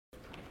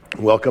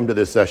Welcome to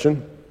this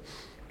session.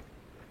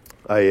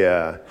 I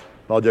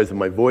apologize for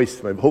my voice.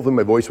 Hopefully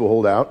my voice will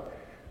hold out.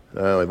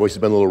 My voice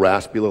has been a little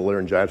raspy, a little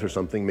laryngitis or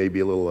something.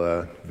 Maybe a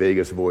little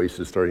Vegas voice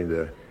is starting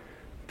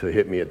to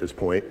hit me at this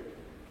point.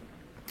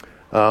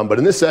 But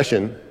in this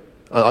session,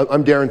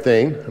 I'm Darren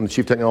Thane. I'm the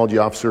Chief Technology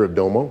Officer of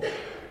Domo.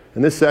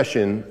 In this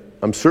session,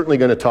 I'm certainly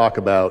going to talk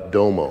about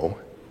Domo.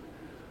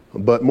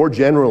 But more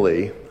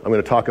generally, I'm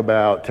going to talk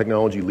about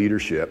technology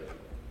leadership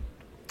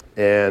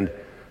and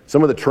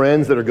some of the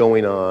trends that are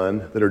going on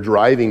that are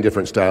driving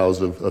different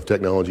styles of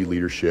technology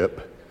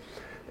leadership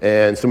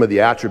and some of the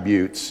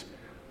attributes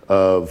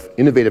of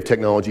innovative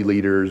technology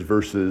leaders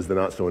versus the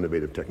not so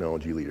innovative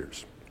technology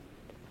leaders.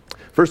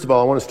 First of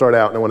all, I want to start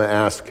out and I want to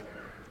ask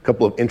a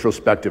couple of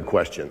introspective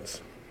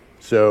questions.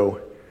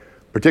 So,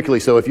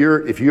 particularly,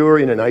 if you're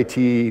in an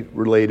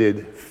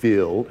IT-related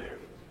field,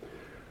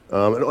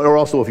 or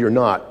also if you're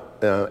not,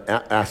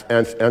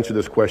 answer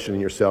this question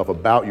yourself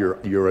about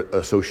your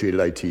associated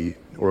IT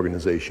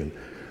organization.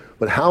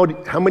 But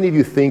how many of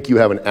you think you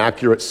have an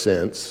accurate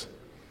sense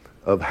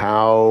of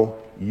how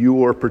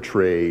you are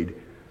portrayed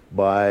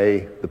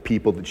by the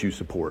people that you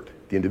support?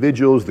 The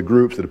individuals, the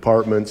groups, the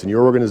departments, and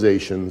your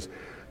organizations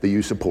that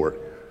you support.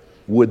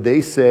 Would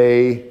they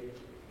say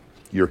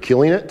you're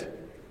killing it?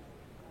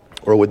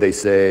 Or would they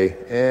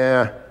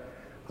say,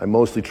 I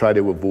mostly try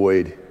to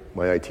avoid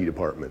my IT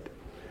department?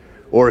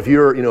 Or if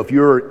you're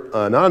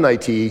not in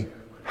IT,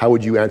 how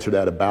would you answer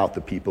that about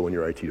the people in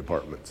your IT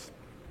departments?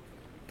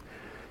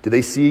 Do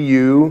they see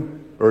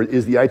you, or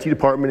is the IT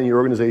department in your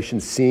organization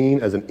seen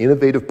as an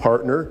innovative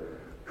partner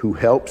who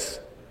helps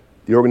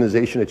the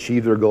organization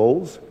achieve their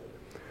goals?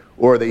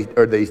 Or are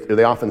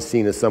they often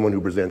seen as someone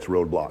who presents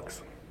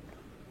roadblocks?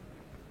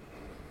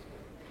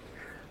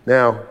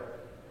 Now,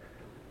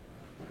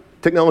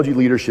 technology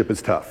leadership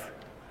is tough.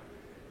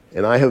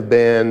 And I have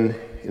been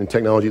in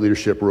technology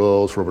leadership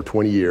roles for over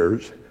 20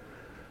 years.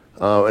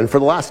 And for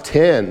the last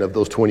 10 of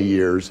those 20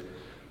 years,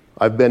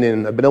 I've been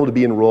able to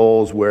be in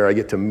roles where I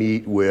get to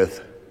meet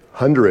with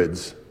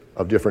hundreds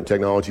of different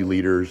technology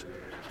leaders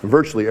from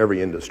virtually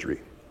every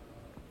industry.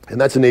 And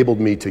that's enabled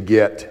me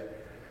to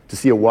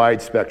see a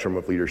wide spectrum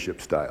of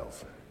leadership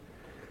styles.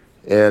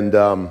 And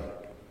I'm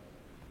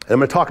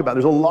going to talk about,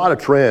 there's a lot of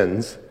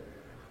trends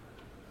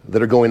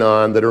that are going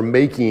on that are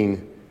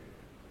making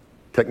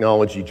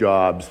technology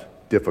jobs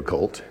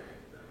difficult.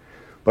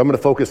 But I'm going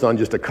to focus on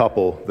just a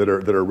couple that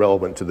are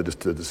relevant to the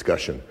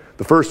discussion.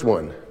 The first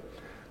one,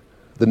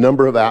 the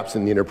number of apps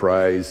in the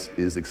enterprise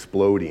is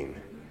exploding.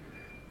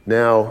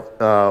 Now,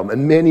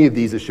 and many of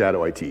these is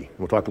shadow IT.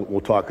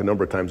 We'll talk a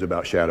number of times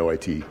about shadow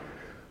IT.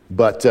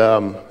 But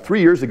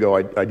 3 years ago,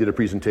 I did a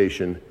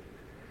presentation,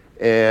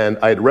 and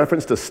I had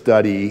referenced a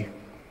study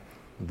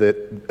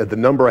that the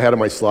number I had on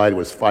my slide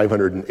was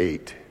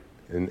 508.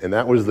 And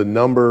that was the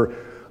number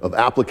of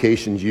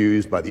applications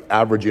used by the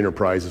average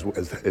enterprise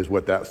is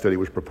what that study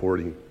was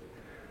purporting.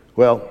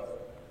 Well,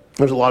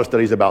 there's a lot of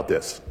studies about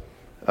this.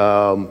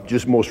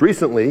 Just most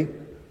recently,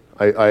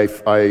 I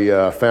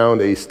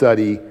found a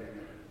study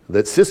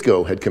that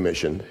Cisco had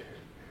commissioned.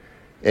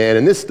 And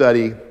in this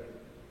study,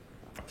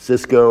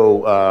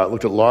 Cisco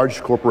looked at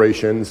large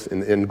corporations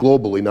and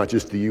globally, not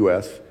just the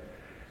US.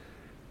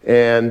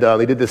 And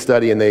they did this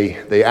study and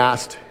they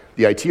asked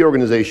the IT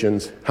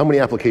organizations, how many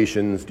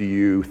applications do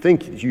you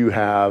think you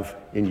have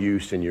in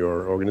use in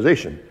your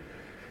organization?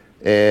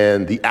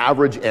 And the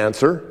average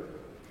answer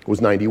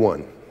was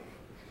 91.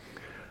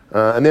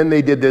 And then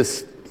they did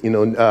this,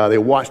 they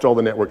watched all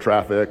the network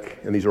traffic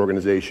in these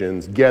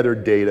organizations,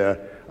 gathered data.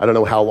 I don't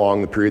know how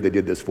long the period they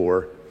did this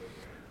for.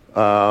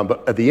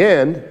 But at the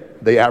end,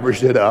 they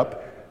averaged it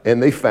up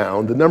and they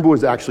found the number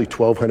was actually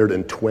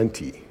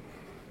 1,220.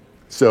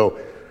 So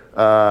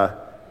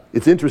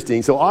it's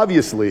interesting. So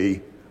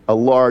obviously, a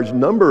large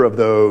number of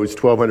those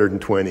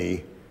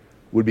 1,220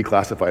 would be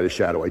classified as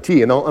shadow IT.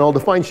 And I'll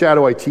define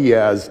shadow IT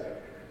as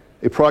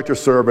a product or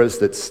service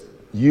that's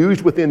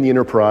used within the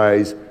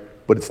enterprise,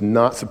 but it's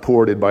not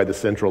supported by the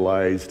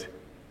centralized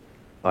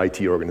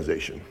IT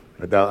organization.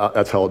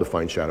 That's how I'll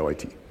define shadow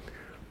IT.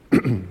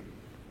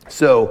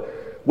 So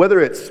whether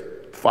it's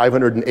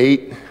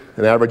 508,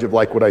 an average of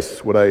like what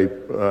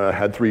I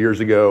had 3 years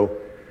ago,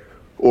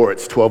 or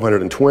it's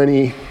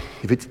 1,220,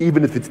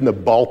 even if it's in the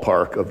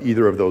ballpark of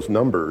either of those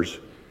numbers,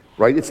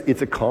 right?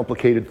 It's a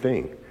complicated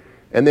thing.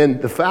 And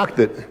then the fact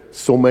that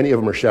so many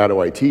of them are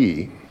shadow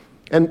IT,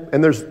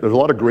 and there's a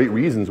lot of great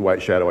reasons why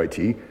it's shadow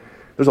IT.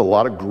 There's a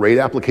lot of great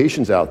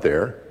applications out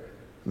there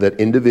that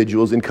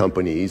individuals and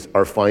companies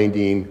are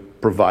finding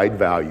provide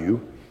value,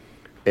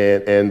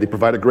 and they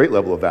provide a great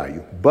level of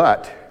value.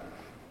 But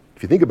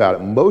if you think about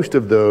it, most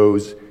of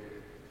those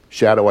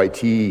shadow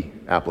IT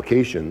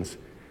applications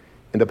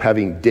end up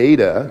having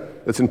data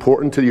that's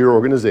important to your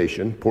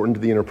organization, important to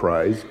the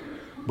enterprise,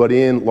 but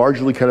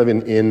largely kind of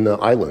in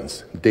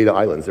islands, data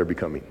islands they're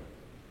becoming.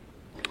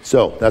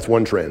 So that's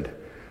one trend.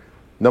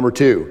 Number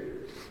two,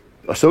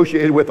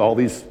 associated with all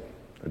these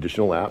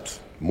additional apps,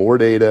 more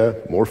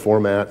data, more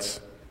formats,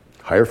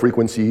 higher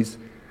frequencies,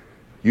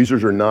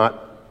 users are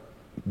not,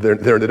 they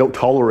don't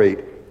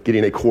tolerate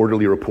getting a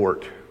quarterly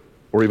report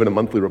or even a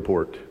monthly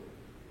report.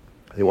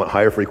 They want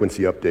higher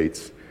frequency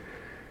updates.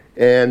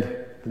 And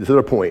this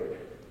other point,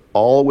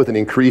 all with an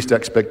increased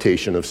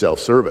expectation of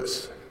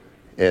self-service.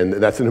 And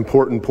that's an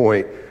important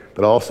point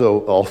that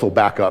also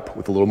back up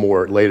with a little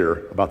more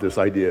later about this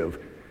idea of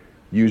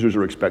users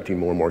are expecting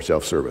more and more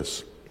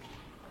self-service.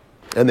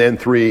 And then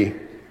 3,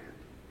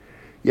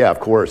 yeah, of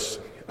course,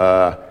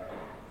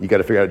 you got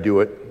to figure out how to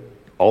do it.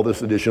 All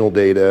this additional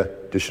data,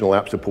 additional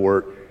app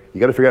support, you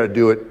got to figure out how to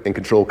do it and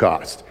control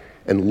cost.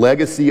 And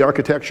legacy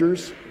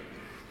architectures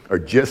are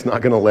just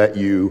not going to let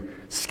you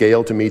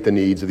scale to meet the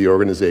needs of the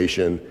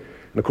organization.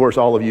 And of course,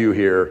 all of you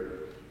here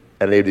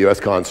at an AWS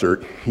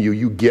concert,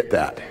 you get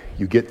that.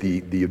 You get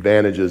the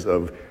advantages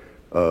of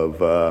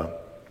the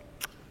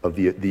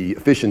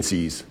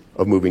efficiencies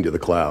of moving to the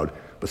cloud.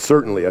 But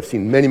certainly, I've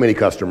seen many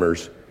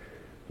customers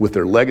with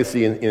their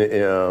legacy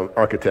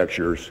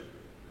architectures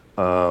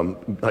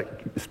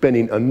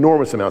spending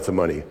enormous amounts of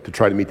money to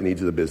try to meet the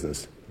needs of the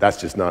business.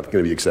 That's just not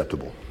going to be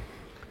acceptable.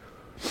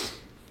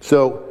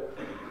 So,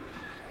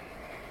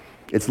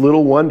 it's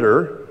little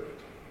wonder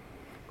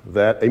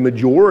that a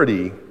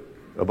majority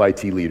of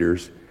IT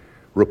leaders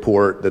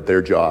report that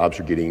their jobs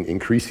are getting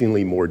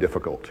increasingly more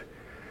difficult.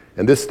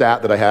 And this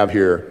stat that I have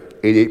here,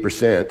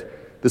 88%,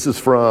 this is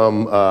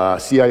from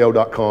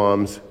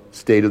CIO.com's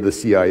State of the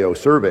CIO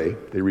survey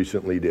they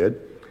recently did.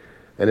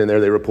 And in there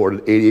they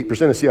reported 88%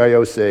 of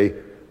CIOs say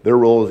their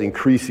role is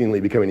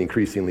becoming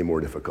increasingly more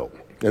difficult.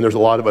 And there's a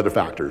lot of other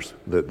factors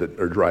that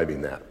are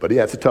driving that. But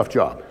yeah, it's a tough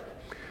job.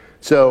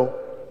 So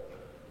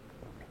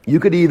you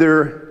could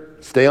either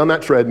stay on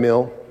that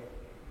treadmill,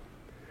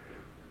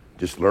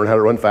 just learn how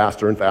to run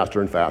faster and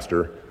faster and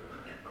faster,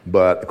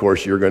 but of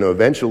course you're going to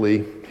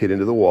eventually hit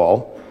into the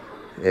wall,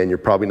 and you're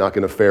probably not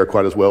going to fare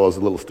quite as well as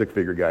the little stick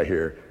figure guy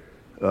here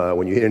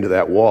when you hit into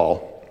that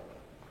wall.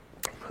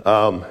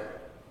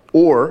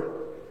 Or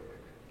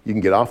you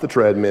can get off the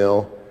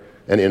treadmill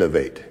and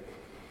innovate.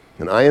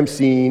 And I am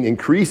seeing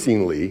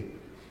increasingly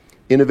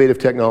innovative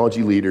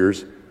technology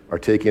leaders are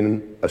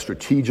taking a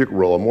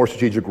more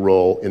strategic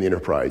role in the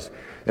enterprise.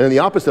 And in the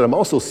opposite, I'm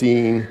also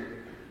seeing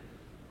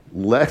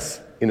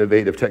less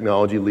innovative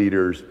technology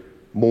leaders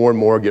more and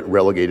more get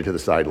relegated to the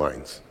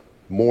sidelines.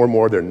 More and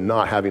more, they're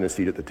not having a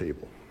seat at the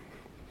table.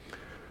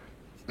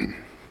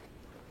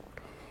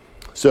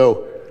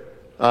 So,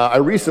 I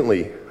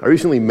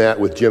recently met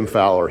with Jim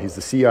Fowler. He's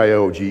the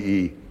CIO of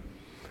GE.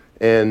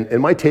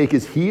 And my take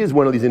is he is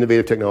one of these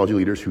innovative technology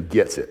leaders who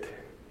gets it.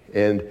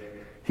 And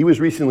he was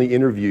recently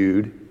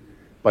interviewed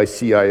by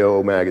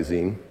CIO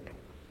Magazine.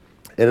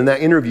 And in that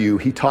interview,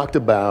 he talked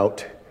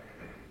about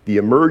the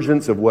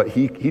emergence of what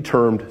he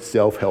termed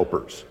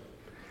self-helpers.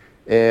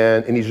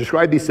 And he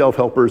described these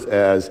self-helpers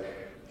as,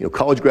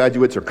 college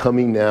graduates are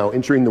coming now,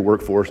 entering the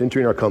workforce,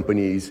 entering our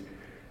companies,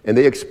 and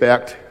they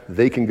expect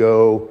they can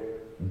go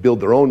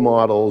build their own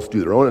models, do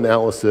their own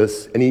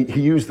analysis. And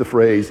he used the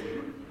phrase,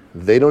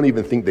 they don't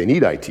even think they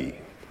need IT.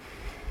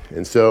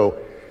 And so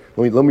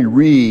let me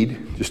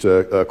read just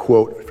a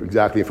quote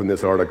exactly from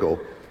this article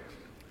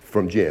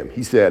from Jim.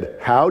 He said,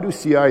 "How do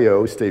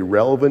CIOs stay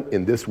relevant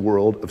in this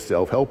world of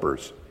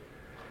self-helpers?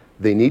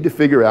 They need to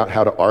figure out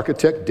how to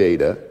architect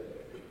data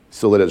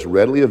so that it's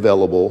readily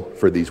available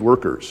for these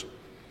workers.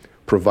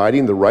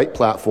 Providing the right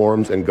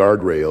platforms and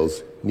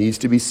guardrails needs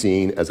to be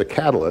seen as a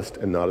catalyst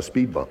and not a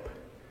speed bump."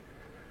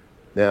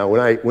 Now,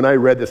 when I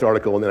read this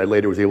article and then I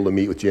later was able to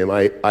meet with Jim,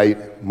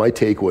 my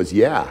take was,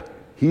 yeah,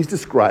 he's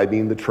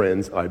describing the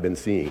trends I've been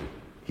seeing.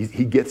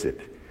 He gets it.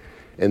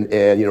 And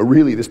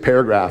really this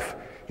paragraph,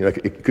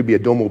 it could be a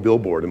Domo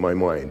billboard in my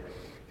mind.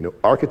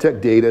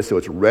 Architect data so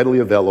it's readily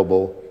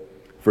available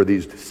for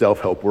these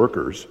self-help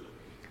workers,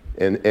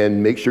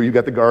 and make sure you've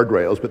got the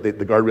guardrails, but the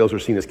guardrails are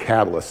seen as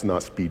catalysts,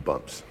 not speed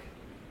bumps.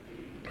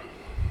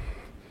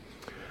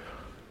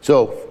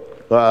 So,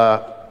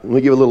 let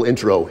me give a little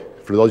intro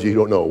for those of you who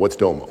don't know, what's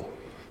Domo?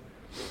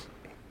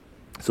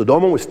 So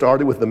Domo was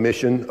started with the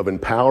mission of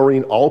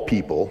empowering all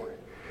people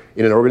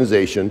in an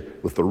organization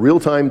with the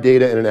real-time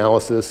data and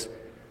analysis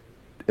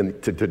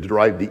and to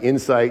derive the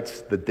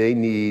insights that they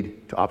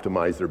need to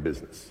optimize their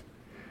business.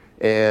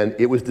 And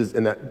it was,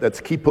 that's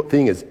key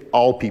thing is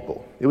all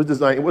people. It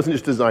wasn't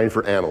just designed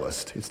for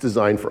analysts. It's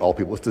designed for all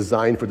people. It's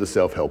designed for the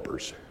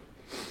self-helpers.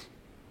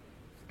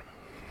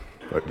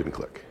 Oh, it didn't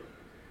click.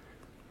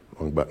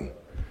 Wrong button.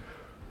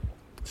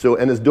 So,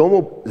 and as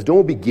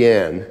Domo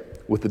began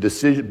with the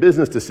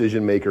business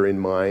decision maker in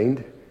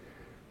mind,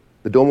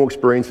 the Domo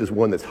experience is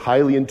one that's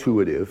highly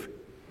intuitive,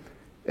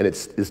 and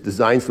it's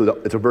designed so that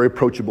it's very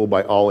approachable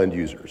by all end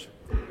users.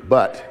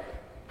 But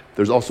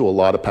there's also a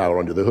lot of power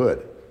under the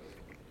hood.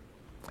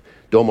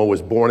 Domo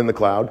was born in the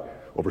cloud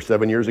over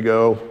 7 years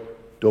ago.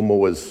 Domo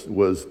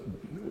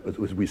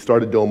we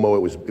started Domo.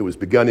 It was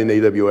begun in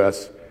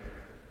AWS.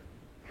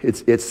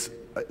 It's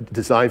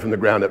designed from the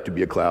ground up to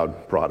be a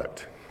cloud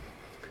product.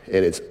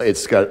 And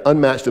it's got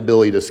unmatched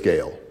ability to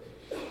scale.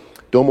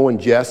 Domo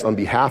ingests, on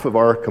behalf of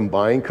our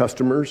combined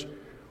customers,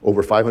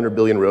 over 500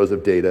 billion rows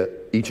of data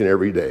each and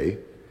every day.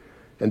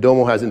 And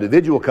Domo has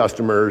individual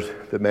customers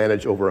that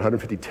manage over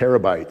 150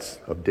 terabytes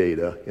of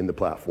data in the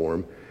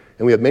platform.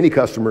 And we have many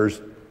customers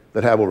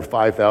that have over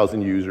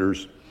 5,000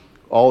 users,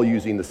 all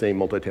using the same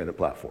multi-tenant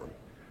platform.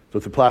 So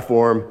it's a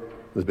platform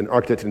that's been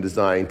architected and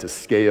designed to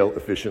scale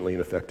efficiently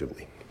and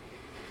effectively.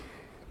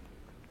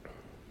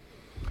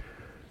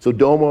 So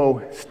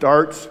Domo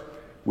starts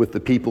with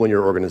the people in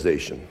your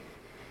organization.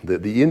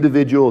 The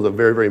individual is a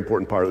very, very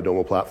important part of the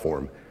Domo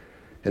platform.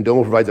 And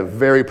Domo provides a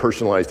very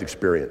personalized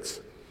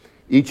experience.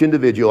 Each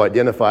individual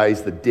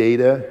identifies the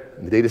data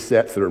and the data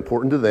sets that are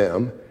important to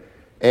them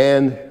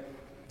and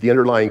the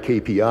underlying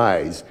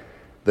KPIs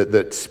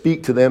that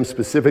speak to them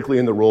specifically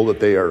in the role that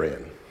they are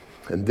in.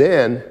 And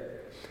then,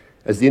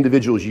 as the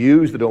individuals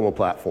use the Domo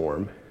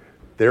platform,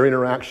 their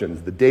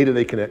interactions, the data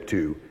they connect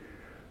to,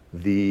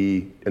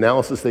 the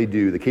analysis they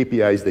do, the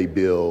KPIs they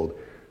build,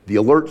 the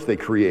alerts they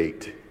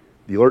create,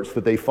 the alerts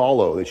that they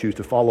follow, they choose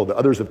to follow, that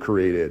others have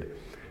created,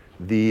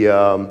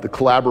 the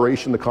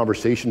collaboration, the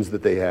conversations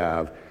that they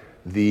have,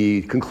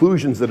 the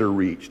conclusions that are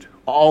reached,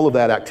 all of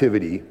that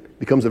activity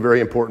becomes a very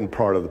important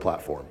part of the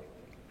platform.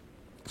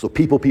 So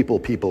people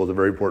is a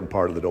very important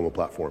part of the Domo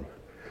platform.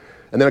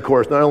 And then, of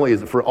course, not only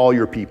is it for all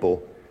your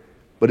people,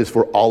 but it's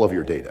for all of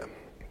your data.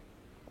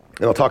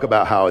 And I'll talk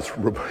about how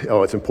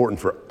it's important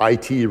for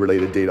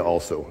IT-related data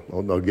also.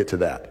 I'll get to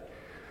that.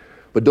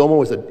 But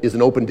Domo is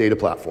an open data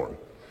platform.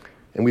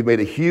 And we've made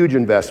a huge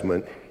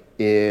investment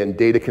in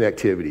data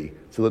connectivity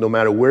so that no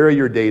matter where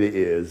your data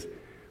is,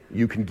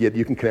 you can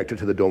connect it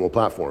to the Domo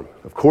platform.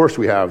 Of course,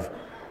 we have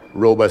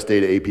robust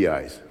data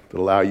APIs that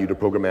allow you to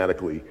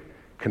programmatically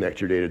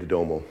connect your data to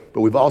Domo. But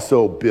we've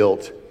also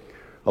built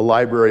a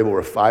library of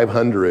over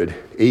 500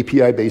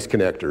 API-based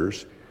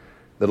connectors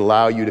that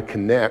allow you to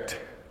connect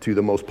to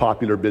the most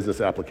popular business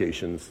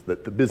applications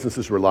that the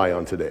businesses rely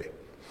on today.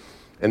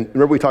 And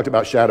remember we talked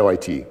about shadow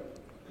IT.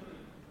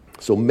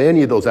 So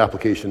many of those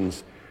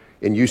applications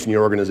in use in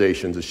your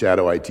organizations as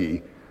shadow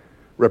IT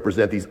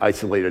represent these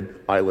isolated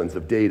islands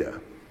of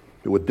data.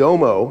 But with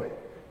Domo,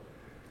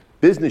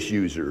 business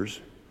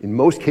users, in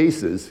most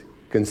cases,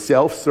 can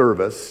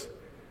self-service,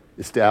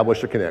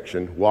 establish a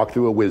connection, walk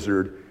through a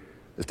wizard,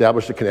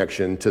 establish a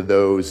connection to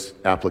those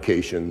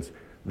applications,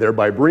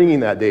 thereby bringing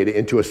that data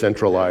into a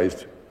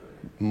centralized,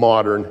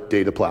 modern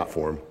data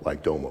platform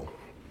like Domo.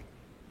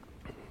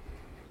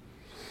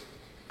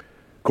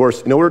 Of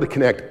course, in order to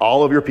connect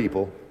all of your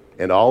people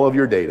and all of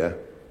your data,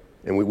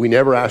 and we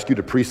never ask you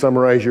to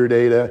pre-summarize your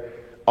data,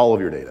 all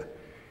of your data.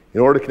 In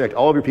order to connect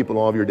all of your people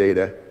and all of your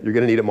data, you're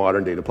going to need a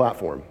modern data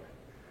platform.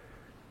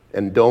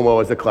 And Domo,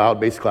 as a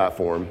cloud-based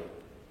platform,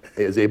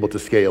 is able to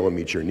scale and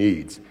meet your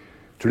needs.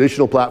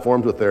 Traditional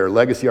platforms with their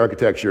legacy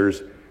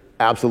architectures,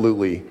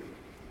 absolutely,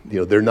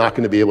 they're not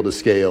going to be able to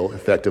scale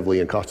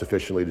effectively and cost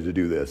efficiently to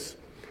do this.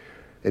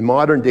 A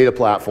modern data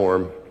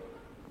platform,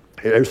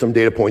 here's some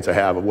data points I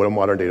have of what a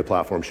modern data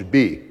platform should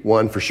be.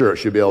 One, for sure, it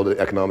should be able to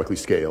economically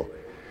scale.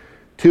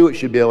 Two, it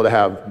should be able to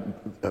have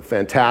a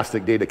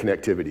fantastic data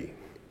connectivity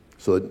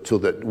so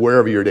that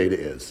wherever your data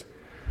is.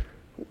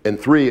 And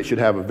three, it should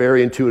have a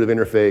very intuitive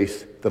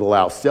interface that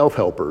allows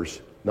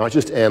self-helpers, not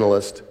just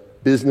analysts,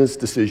 business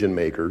decision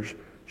makers,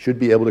 should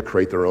be able to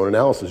create their own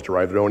analysis,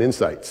 derive their own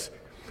insights.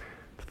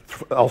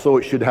 Also,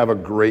 it should have a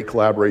great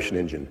collaboration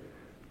engine.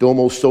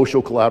 Domo's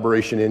social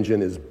collaboration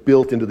engine is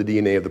built into the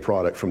DNA of the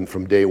product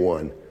from day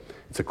one.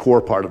 It's a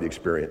core part of the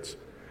experience.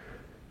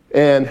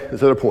 And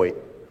this other point,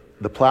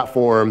 the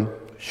platform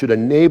should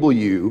enable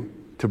you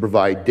to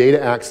provide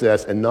data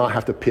access and not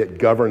have to pit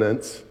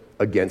governance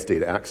against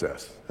data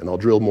access. And I'll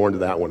drill more into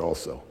that one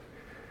also.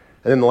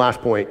 And then the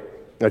last point,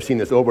 I've seen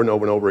this over and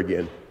over and over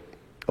again,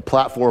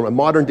 a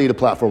modern data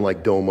platform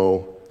like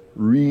Domo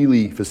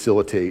really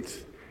facilitates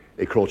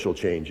a cultural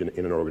change in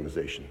an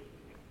organization.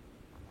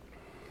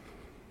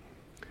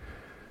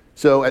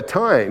 So at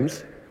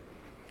times,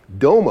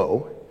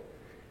 Domo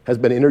has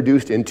been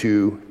introduced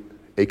into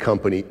a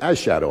company as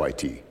shadow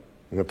IT.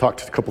 And I've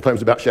talked a couple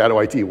times about shadow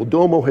IT. Well,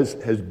 Domo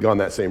has gone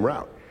that same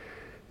route.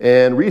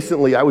 And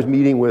recently, I was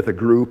meeting with a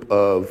group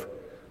of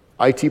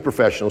IT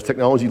professionals,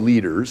 technology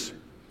leaders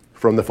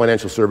from the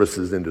financial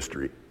services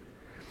industry.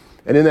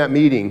 And in that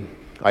meeting,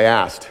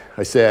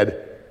 I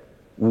said,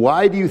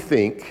 why do you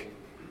think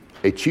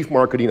a chief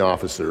marketing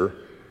officer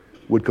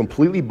would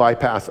completely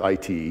bypass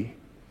IT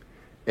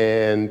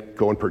and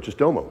go and purchase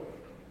Domo?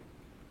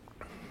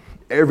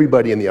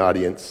 Everybody in the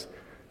audience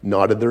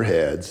nodded their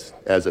heads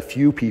as a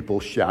few people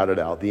shouted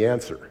out the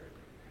answer.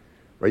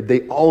 Right?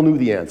 They all knew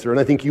the answer, and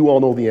I think you all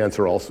know the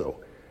answer also.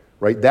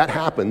 Right? That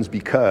happens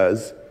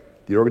because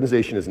the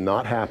organization is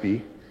not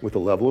happy with the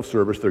level of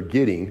service they're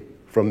getting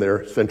from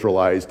their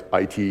centralized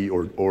IT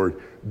or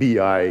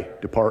BI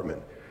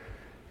department.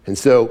 And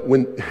so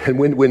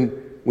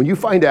when you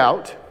find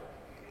out,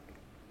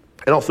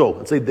 and also,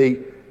 let's say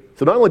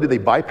so not only do they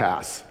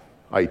bypass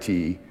IT,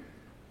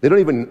 they don't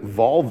even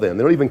involve them,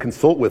 they don't even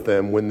consult with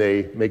them when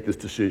they make this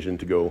decision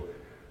to go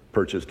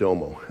purchase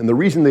Domo. And the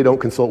reason they don't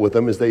consult with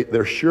them is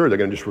they're sure they're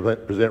going to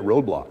just present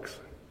roadblocks.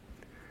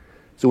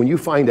 So when you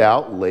find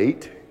out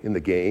late in the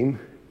game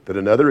that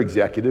another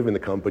executive in the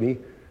company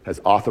has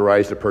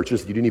authorized a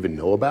purchase that you didn't even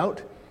know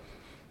about,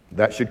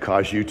 that should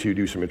cause you to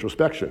do some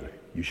introspection.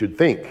 You should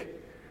think,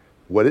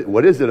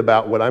 What is it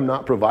about what I'm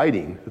not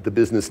providing that the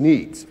business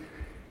needs?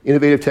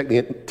 Innovative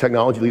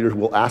technology leaders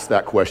will ask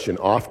that question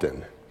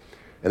often,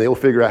 and they will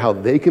figure out how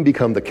they can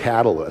become the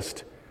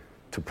catalyst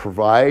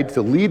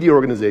to lead the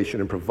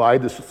organization and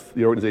provide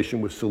the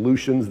organization with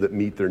solutions that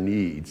meet their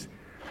needs,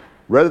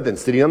 rather than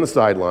sitting on the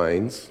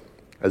sidelines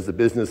as the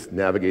business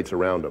navigates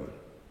around them.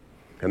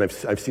 And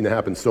I've seen it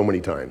happen so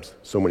many times.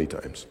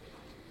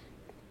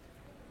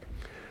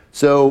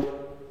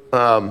 So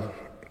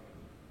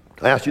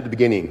I asked you at the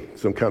beginning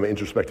some kind of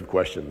introspective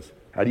questions.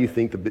 How do you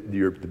think the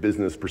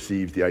business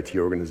perceives the IT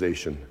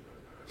organization?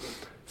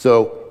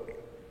 So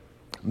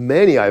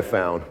many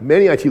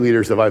IT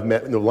leaders that I've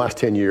met in the last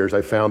 10 years,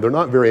 I've found they're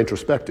not very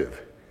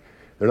introspective.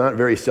 They're not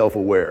very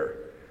self-aware.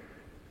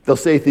 They'll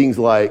say things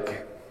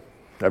like,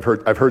 I've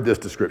heard this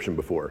description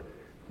before.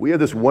 We have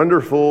this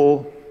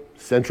wonderful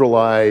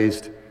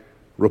centralized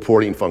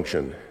reporting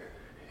function,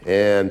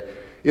 and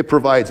it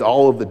provides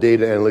all of the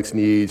data analytics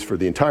needs for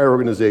the entire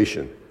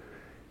organization.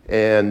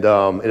 And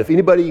if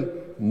anybody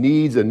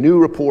needs a new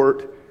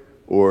report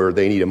or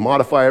they need to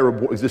modify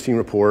an existing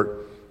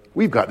report,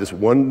 we've got this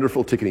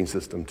wonderful ticketing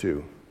system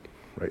too,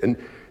 right? And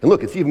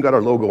look, it's even got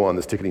our logo on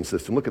this ticketing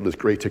system. Look at this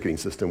great ticketing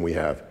system we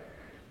have.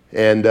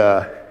 And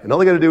all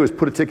they got to do is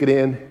put a ticket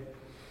in,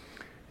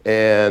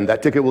 and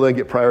that ticket will then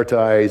get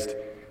prioritized,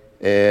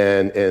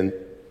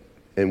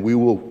 and we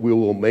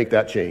will make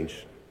that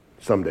change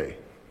someday.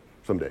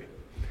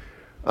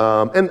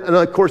 And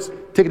of course,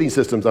 ticketing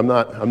systems, I'm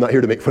not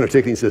here to make fun of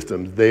ticketing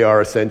systems. They are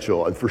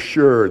essential, and for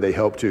sure they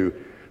help to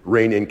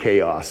rein in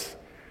chaos.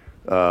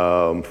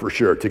 For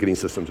sure, ticketing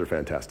systems are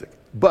fantastic.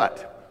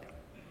 But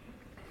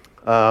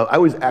I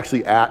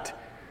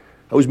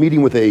was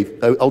meeting with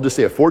I'll just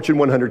say a Fortune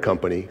 100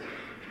 company.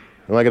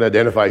 I'm not going to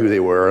identify who they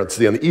were. Let's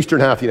see, on the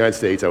eastern half of the United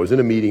States, I was in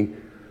a meeting,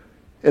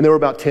 and there were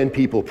about 10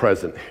 people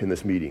present in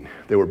this meeting.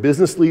 There were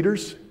business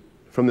leaders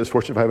from this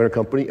Fortune 500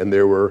 company, and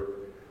there were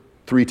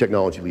 3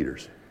 technology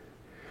leaders.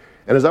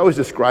 And as I was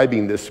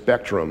describing this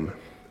spectrum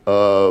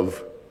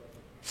of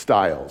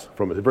styles,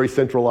 from a very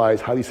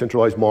centralized, highly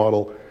centralized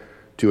model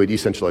to a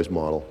decentralized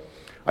model,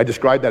 I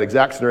described that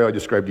exact scenario I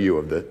described to you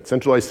of the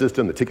centralized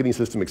system, the ticketing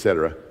system, et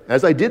cetera.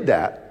 As I did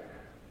that,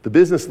 the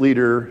business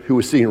leader who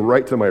was sitting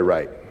right to my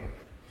right,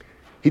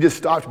 he just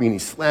stopped me and he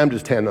slammed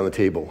his hand on the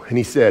table and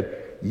he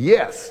said,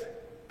 "Yes,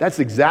 that's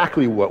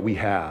exactly what we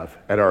have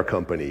at our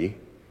company,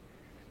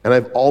 and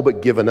I've all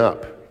but given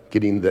up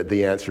getting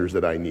the answers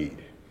that I need."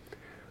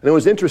 And it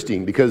was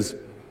interesting because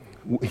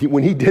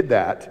when he did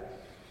that,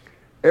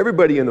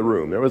 everybody in the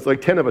room, there was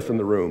like 10 of us in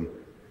the room,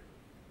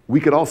 we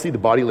could all see the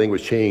body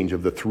language change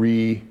of the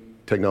 3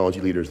 technology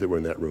leaders that were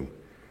in that room.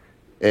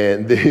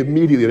 And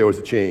immediately there was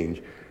a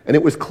change. And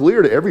it was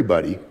clear to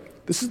everybody,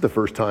 this is the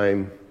first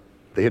time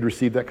they had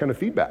received that kind of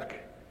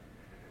feedback.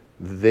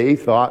 They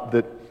thought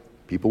that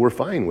people were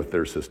fine with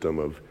their system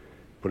of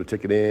put a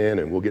ticket in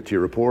and we'll get to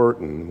your report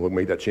and we'll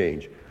make that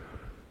change.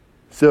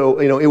 So,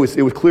 it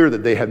was clear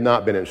that they had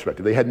not been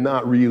introspective. They had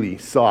not really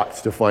sought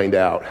to find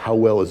out how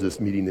well is this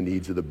meeting the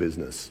needs of the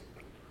business.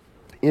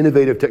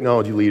 Innovative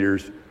technology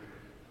leaders,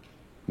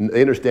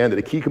 they understand that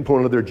a key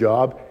component of their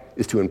job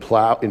is to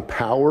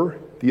empower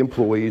the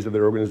employees of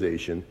their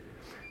organization.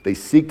 They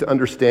seek to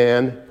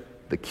understand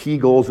the key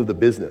goals of the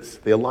business.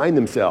 They align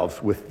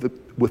themselves with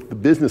the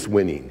business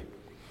winning.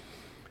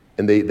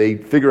 And they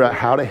figure out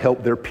how to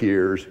help their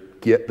peers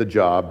get the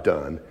job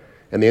done.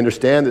 And they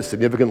understand the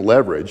significant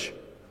leverage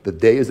that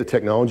they as a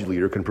technology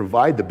leader can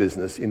provide the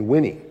business in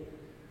winning.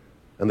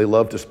 And they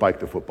love to spike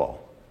the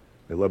football.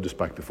 They love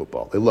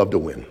to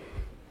win.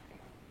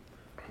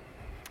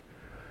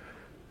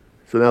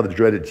 So now the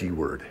dreaded G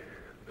word.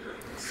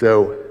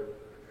 So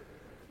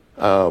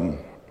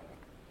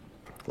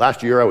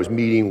last year I was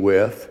meeting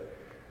with,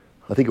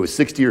 I think it was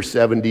 60 or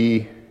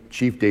 70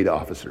 chief data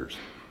officers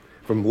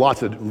from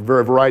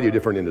a variety of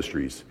different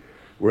industries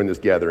were in this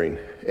gathering.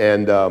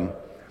 And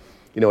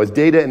as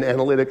data and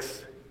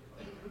analytics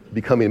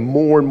become a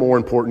more and more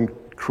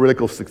important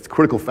critical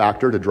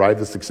factor to drive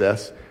the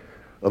success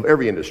of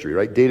every industry,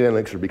 right? Data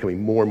analytics are becoming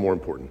more and more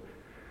important.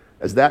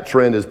 As that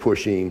trend is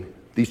pushing,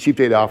 these chief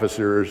data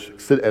officers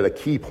sit at a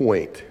key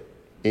point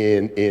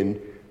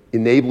in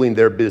enabling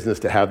their business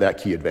to have that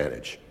key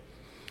advantage.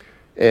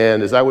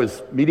 And as I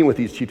was meeting with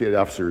these chief data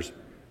officers,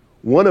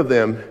 one of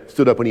them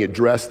stood up and he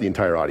addressed the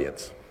entire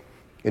audience.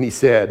 And he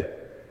said,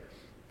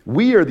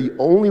 "We are the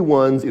only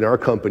ones in our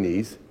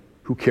companies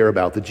who care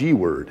about the G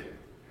word.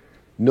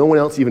 No one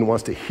else even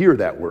wants to hear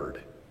that word."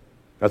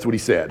 That's what he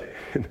said.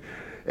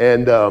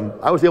 And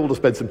I was able to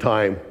spend some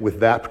time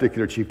with that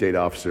particular chief data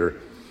officer.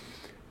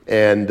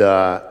 And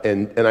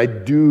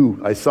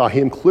I saw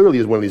him clearly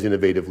as one of these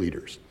innovative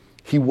leaders.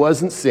 He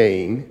wasn't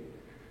saying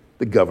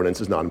that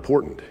governance is not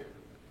important.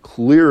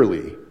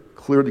 Clearly,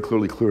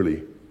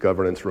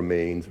 governance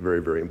remains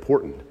very, very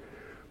important.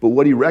 But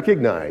what he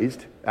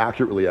recognized,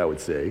 accurately I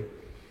would say,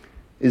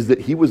 is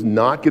that he was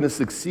not going to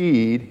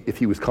succeed if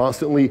he was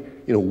constantly,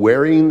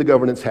 wearing the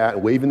governance hat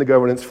and waving the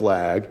governance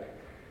flag,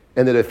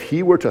 and that if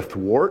he were to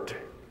thwart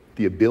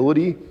the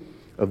ability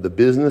of the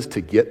business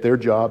to get their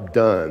job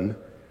done,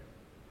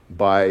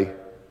 by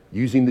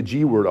using the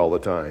G word all the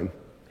time,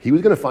 he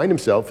was going to find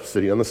himself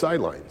sitting on the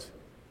sidelines.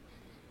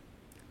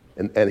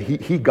 And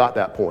he got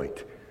that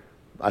point.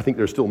 I think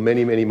there's still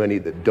many, many, many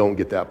that don't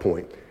get that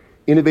point.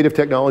 Innovative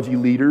technology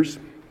leaders,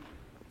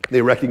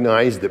 they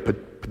recognize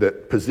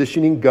that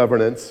positioning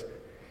governance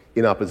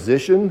in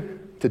opposition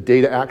to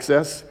data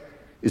access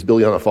is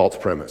building on a false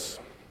premise.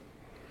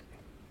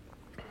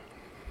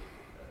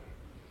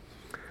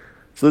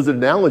 So there's an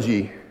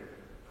analogy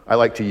I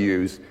like to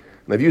use,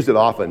 and I've used it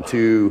often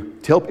to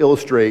help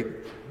illustrate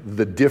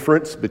the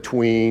difference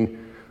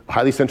between a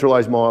highly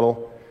centralized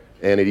model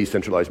and a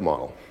decentralized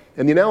model.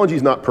 And the analogy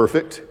is not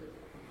perfect,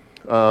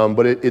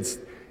 but I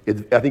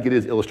think it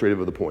is illustrative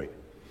of the point.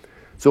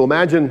 So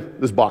imagine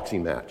this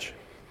boxing match.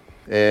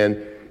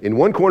 And in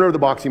one corner of the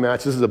boxing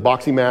match, this is a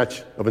boxing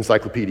match of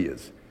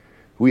encyclopedias.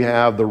 We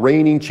have the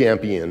reigning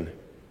champion,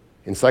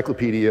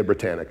 Encyclopedia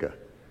Britannica,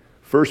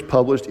 first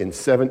published in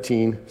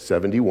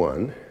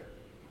 1771,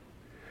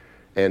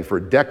 and for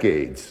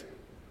decades,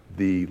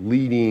 the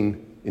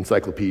leading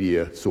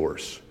encyclopedia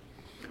source.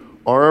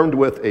 Armed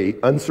with an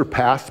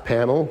unsurpassed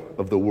panel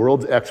of the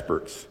world's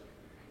experts,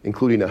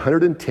 including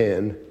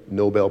 110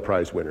 Nobel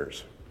Prize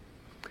winners.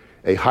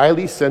 A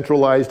highly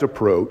centralized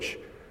approach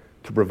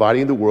to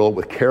providing the world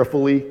with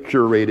carefully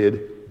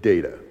curated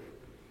data.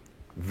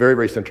 Very,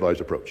 very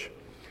centralized approach.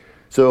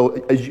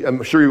 So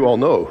I'm sure you all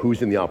know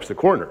who's in the opposite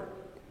corner.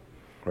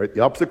 Right?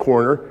 The opposite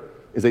corner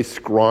is a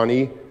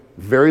scrawny,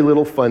 very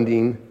little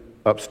funding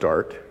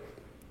upstart,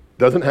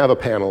 doesn't have a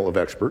panel of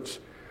experts,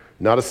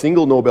 not a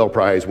single Nobel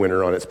Prize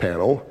winner on its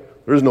panel.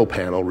 There's no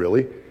panel,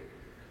 really.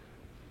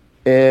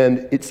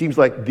 And it seems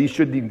like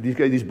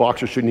these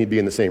boxers shouldn't even be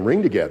in the same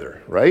ring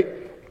together, right?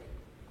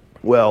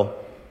 Well,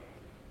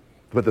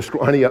 but the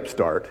scrawny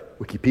upstart,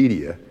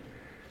 Wikipedia,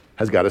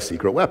 has got a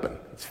secret weapon.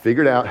 It's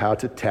figured out how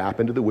to tap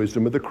into the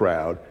wisdom of the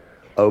crowd,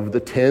 of the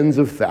tens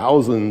of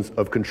thousands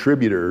of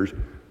contributors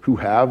who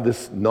have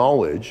this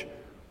knowledge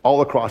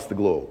all across the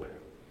globe.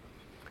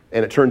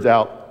 And it turns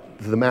out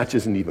the match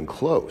isn't even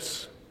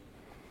close.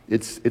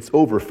 It's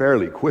over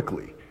fairly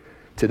quickly.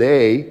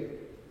 Today,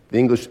 the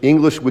English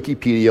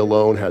Wikipedia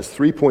alone has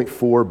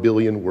 3.4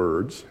 billion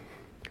words.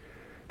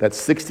 That's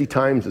 60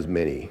 times as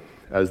many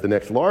as the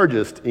next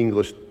largest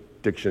English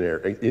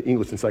dictionary,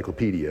 English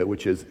encyclopedia,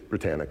 which is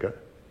Britannica.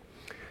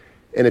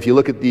 And if you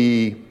look at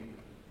the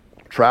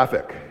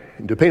traffic,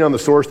 depending on the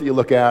source that you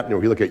look at,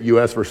 if you look at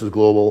US versus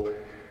global,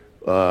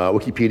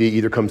 Wikipedia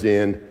either comes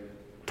in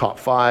top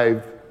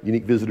 5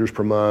 unique visitors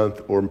per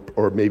month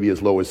or maybe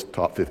as low as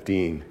top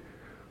 15.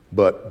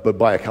 But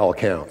by all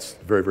accounts,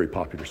 very, very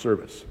popular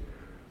service.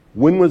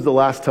 When was the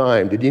last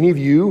time, did any of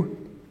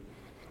you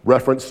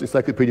reference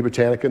Encyclopedia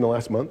Britannica in the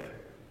last month?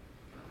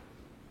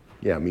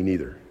 Yeah, me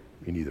neither.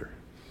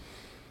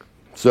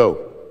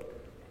 So,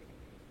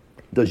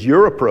 does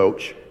your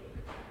approach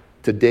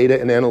to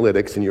data and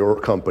analytics in your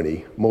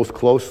company most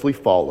closely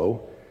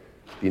follow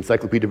the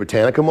Encyclopedia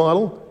Britannica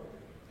model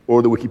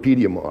or the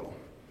Wikipedia model?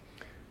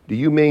 Do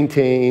you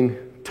maintain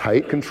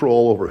tight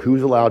control over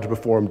who's allowed to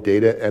perform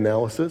data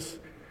analysis?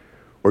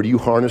 Or do you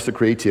harness the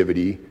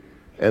creativity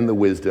and the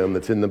wisdom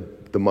that's in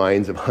the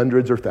minds of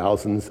hundreds or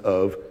thousands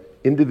of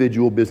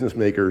individual business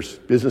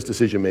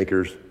decision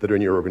makers that are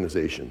in your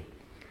organization?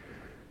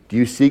 Do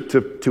you seek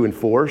to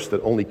enforce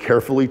that only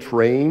carefully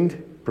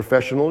trained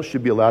professionals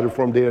should be allowed to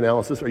perform data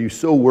analysis? Are you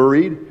so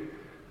worried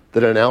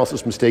that an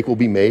analysis mistake will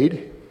be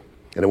made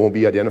and it won't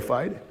be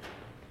identified?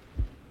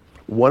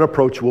 One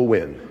approach will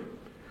win.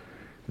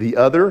 The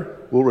other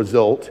will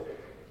result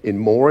in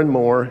more and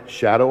more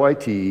shadow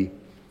IT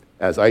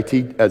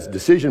as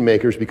decision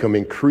makers become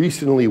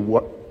increasingly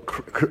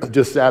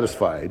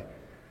dissatisfied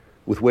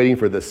with waiting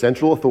for the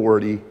central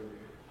authority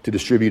to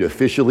distribute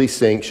officially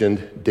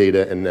sanctioned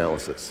data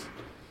analysis.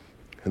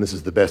 And this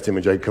is the best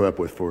image I could come up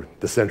with for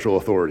the central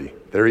authority.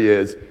 There he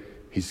is.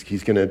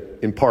 He's going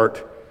to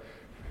impart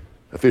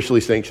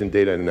officially sanctioned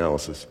data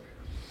analysis.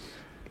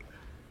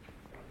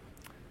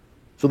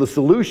 So the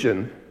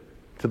solution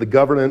to the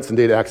governance and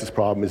data access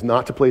problem is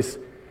not to place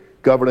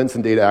governance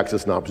and data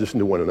access in opposition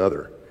to one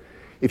another.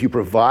 If you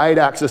provide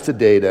access to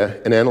data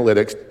and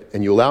analytics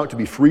and you allow it to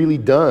be freely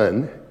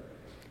done,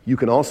 you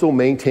can also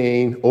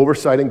maintain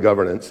oversight and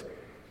governance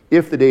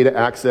if the data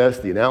access,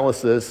 the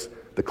analysis,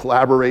 the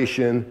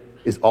collaboration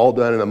is all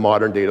done in a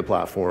modern data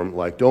platform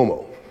like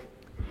Domo.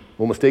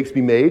 Will mistakes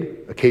be made?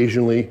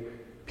 Occasionally,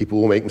 people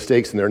will make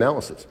mistakes in their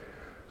analysis.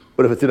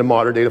 But if it's in a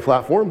modern data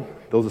platform,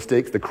 those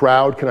mistakes, the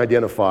crowd can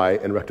identify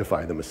and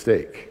rectify the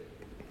mistake.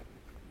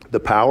 The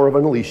power of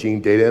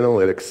unleashing data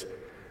analytics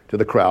to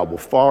the crowd will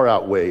far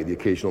outweigh the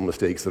occasional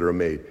mistakes that are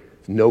made.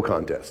 It's no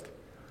contest.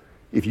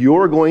 If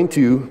you're going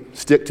to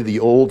stick to the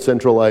old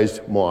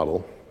centralized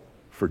model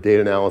for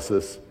data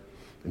analysis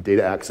and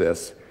data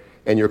access,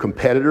 and your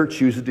competitor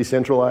chooses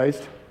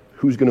decentralized,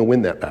 who's going to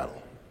win that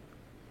battle?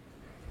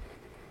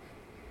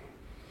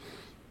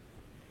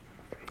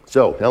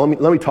 So now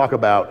let me talk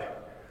about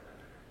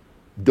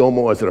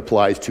Domo as it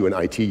applies to an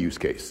IT use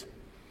case.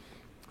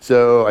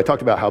 So I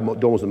talked about how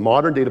Domo is a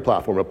modern data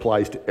platform that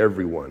applies to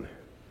everyone.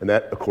 And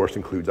that, of course,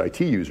 includes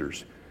IT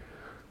users.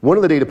 One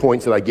of the data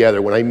points that I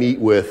gather when I meet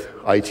with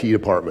IT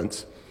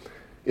departments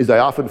is I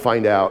often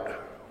find out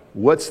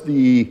what's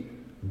the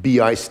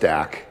BI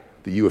stack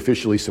that you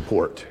officially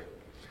support.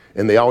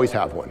 And they always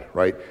have one,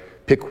 right?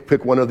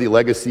 Pick one of the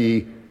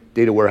legacy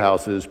data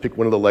warehouses, pick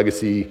one of the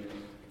legacy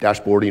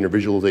dashboarding or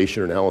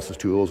visualization or analysis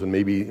tools, and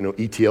maybe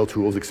ETL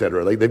tools, et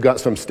cetera. They've got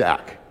some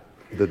stack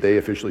that they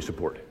officially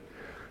support.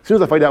 As soon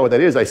as I find out what that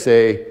is, I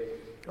say,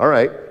 all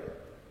right,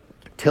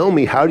 tell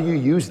me, how do you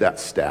use that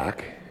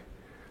stack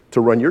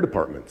to run your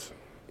departments?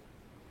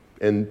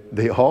 And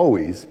they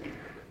always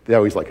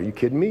like, are you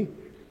kidding me?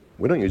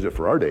 We don't use it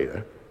for our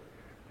data.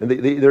 And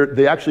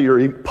they actually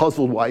are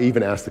puzzled why I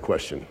even asked the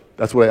question.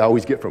 That's what I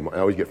always get from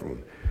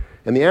them.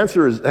 And the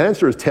answer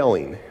is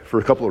telling for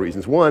a couple of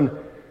reasons. One,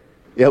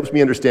 it helps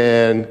me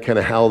understand kind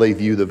of how they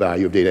view the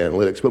value of data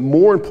analytics. But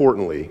more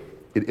importantly,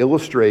 it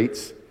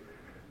illustrates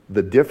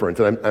the difference,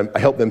 and I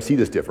help them see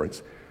this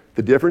difference,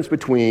 the difference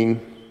between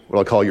what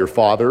I'll call your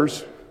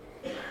father's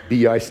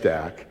BI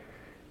stack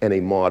and a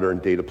modern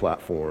data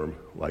platform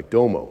like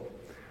Domo.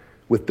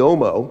 With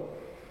Domo,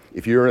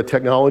 if you're a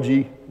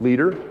technology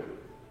leader,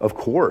 of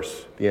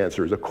course, the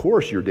answer is, of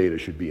course your data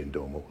should be in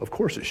Domo. Of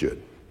course it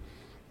should.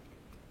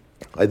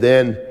 I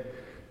then,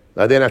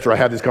 after I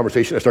have this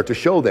conversation, I start to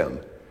show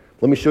them.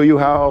 Let me show you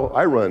how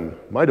I run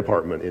my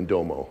department in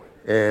Domo.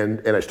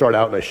 And I start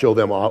out and I show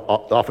them,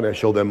 often I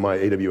show them my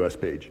AWS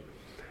page.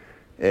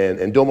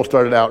 And Domo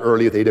started out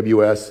early with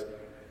AWS.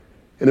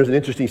 And there's an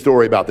interesting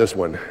story about this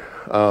one.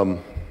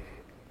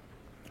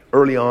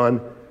 Early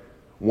on,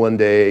 one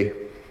day,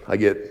 I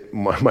get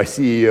my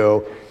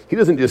CEO. He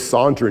doesn't just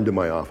saunter into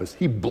my office.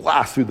 He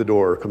blasts through the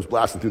door, comes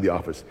blasting through the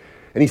office.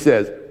 And he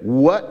says,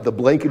 what the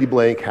blankety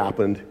blank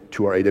happened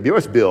to our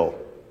AWS bill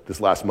this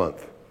last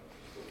month?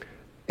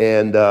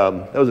 And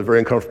that was a very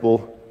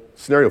uncomfortable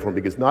scenario for me,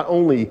 because not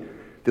only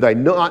did I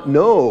not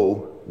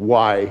know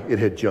why it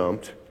had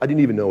jumped, I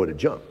didn't even know it had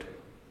jumped.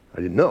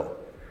 I didn't know.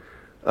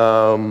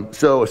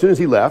 So as soon as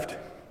he left,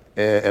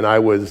 and I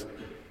was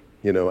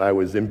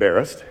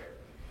embarrassed,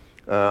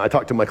 I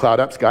talked to my Cloud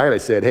Apps guy and I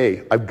said,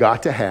 hey, I've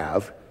got to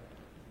have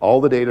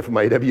all the data from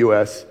my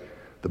AWS,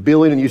 the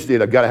billing and usage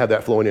data, I've got to have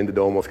that flowing into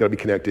Domo. It's got to be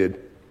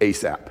connected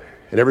ASAP.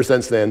 And ever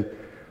since then,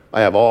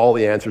 I have all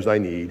the answers I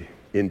need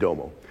in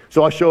Domo.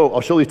 So I'll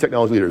show these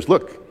technology leaders,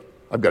 look,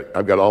 I've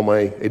got all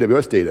my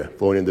AWS data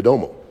flowing into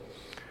Domo.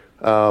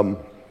 I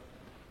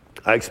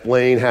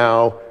explain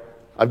how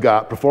I've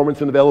got performance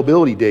and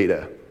availability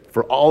data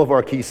for all of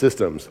our key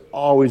systems,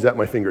 always at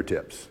my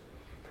fingertips.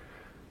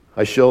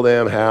 I show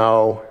them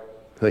how,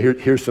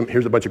 here's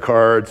a bunch of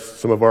cards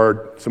some of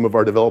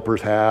our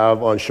developers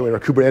have on showing our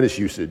Kubernetes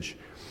usage.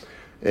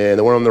 And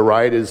the one on the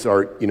right is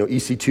our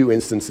EC2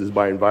 instances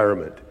by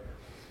environment.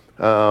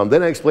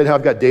 Then I explain how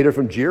I've got data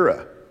from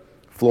Jira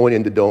flowing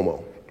into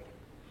Domo.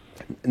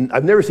 And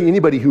I've never seen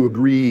anybody who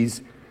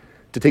agrees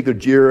to take their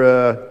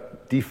Jira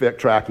defect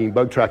tracking,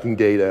 bug tracking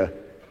data,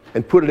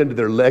 and put it into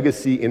their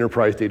legacy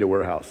enterprise data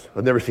warehouse.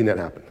 I've never seen that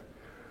happen.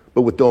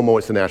 But with Domo,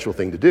 it's the natural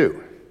thing to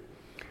do.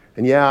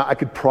 And yeah,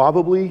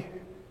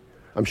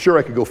 I'm sure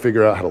I could go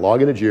figure out how to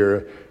log into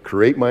Jira,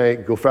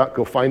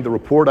 go find the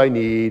report I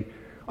need.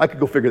 I could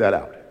go figure that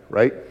out,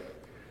 right?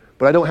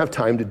 But I don't have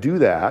time to do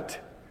that,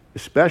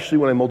 especially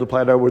when I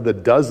multiply it over the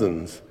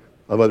dozens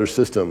of other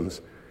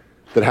systems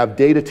that have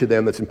data to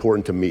them that's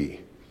important to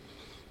me.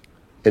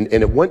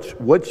 And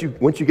once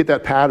you get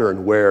that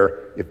pattern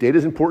where if data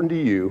is important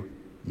to you,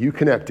 you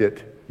connect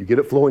it, you get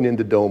it flowing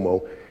into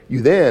Domo,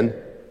 you then,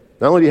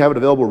 not only do you have it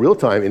available real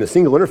time in a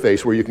single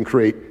interface where you can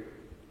create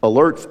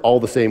alerts all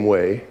the same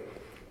way,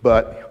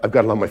 but I've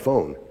got it on my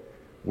phone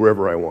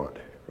wherever I want,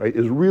 right?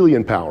 It's really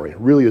empowering,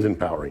 really is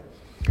empowering.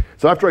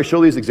 So after I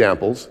show these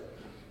examples,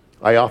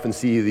 I often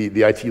see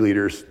the IT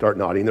leaders start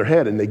nodding their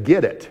head, and they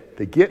get it.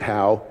 They get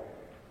how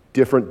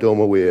different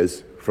Domo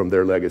is from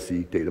their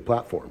legacy data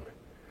platform.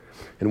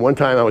 And one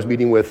time I was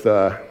meeting with,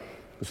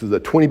 this is a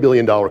 $20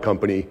 billion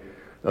company.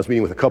 I was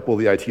meeting with a couple of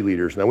the IT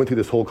leaders, and I went through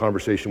this whole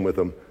conversation with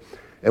them.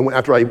 And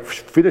after I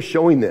finished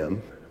showing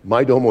them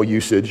my Domo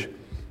usage,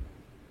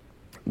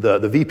 the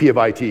VP of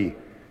IT,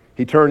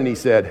 he turned and he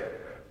said,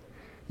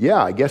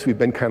 yeah, I guess we've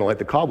been kind of like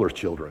the cobbler's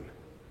children.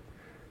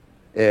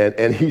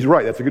 And he's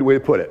right, that's a good way to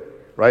put it,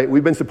 right?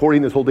 We've been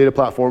supporting this whole data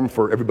platform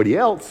for everybody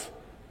else,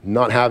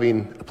 not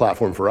having a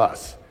platform for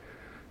us.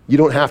 You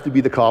don't have to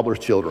be the cobbler's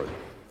children.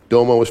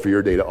 Domo is for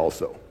your data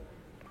also.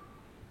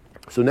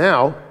 So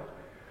now,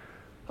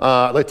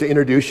 I'd like to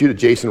introduce you to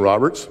Jason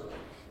Roberts.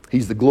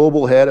 He's the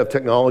global head of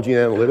technology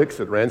and analytics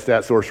at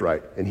Randstad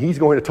Sourceright. And he's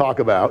going to talk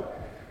about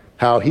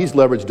how he's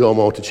leveraged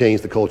Domo to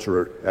change the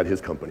culture at his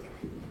company.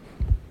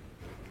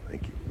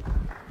 Thank you.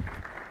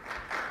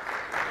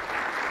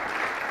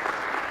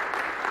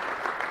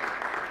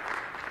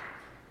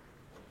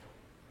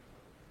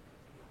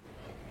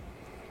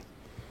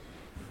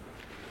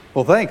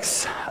 Well,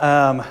 thanks.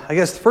 I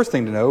guess the first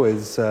thing to know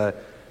is you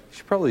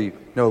should probably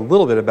know a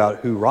little bit about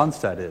who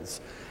Randstad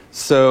is.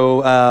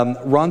 So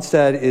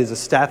Randstad is a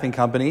staffing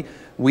company.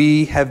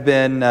 We've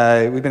been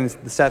in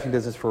the staffing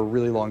business for a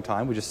really long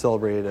time. We just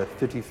celebrated a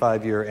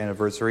 55-year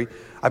anniversary.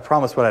 I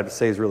promise what I have to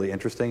say is really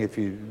interesting. If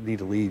you need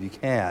to leave, you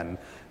can.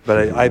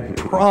 But I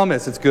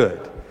promise it's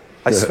good.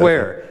 I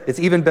swear. It's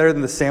even better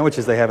than the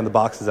sandwiches they have in the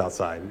boxes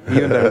outside.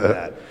 Even better than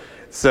that.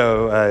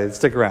 So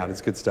stick around.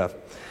 It's good stuff.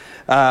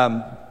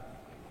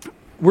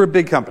 We're a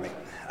big company.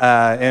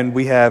 And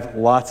we have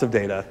lots of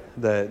data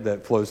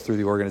that flows through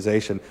the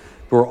organization.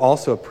 But we're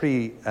also a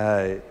pretty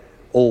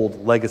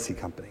old legacy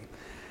company.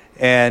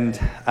 And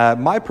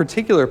my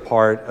particular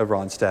part of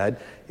Randstad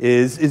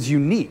is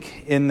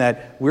unique in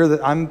that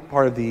I'm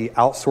part of the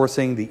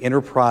outsourcing, the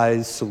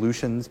enterprise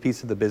solutions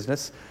piece of the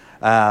business.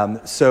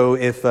 So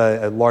if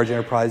a large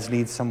enterprise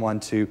needs someone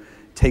to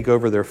take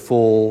over their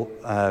full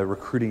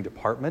recruiting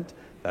department,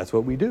 that's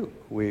what we do.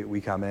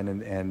 We come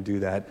in and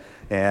do that.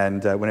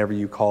 And whenever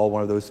you call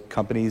one of those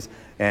companies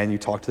and you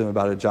talk to them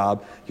about a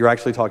job, you're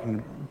actually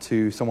talking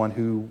to someone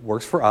who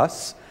works for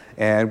us.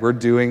 And we're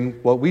doing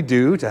what we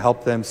do to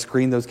help them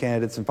screen those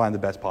candidates and find the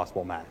best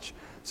possible match.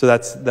 So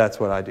that's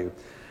what I do.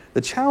 The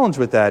challenge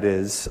with that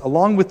is,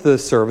 along with the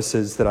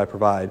services that I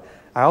provide,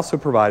 I also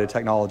provide a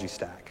technology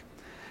stack.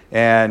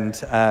 And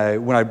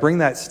when I bring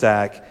that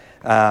stack,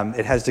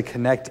 it has to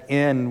connect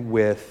in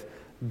with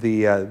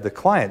the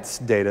client's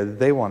data that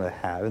they want to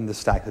have and the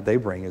stack that they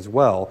bring as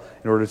well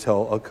in order to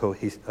tell a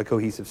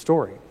cohesive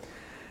story.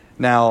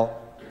 Now,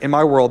 in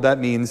my world, that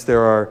means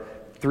there are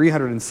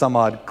 300 and some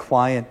odd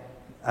client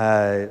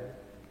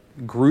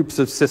groups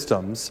of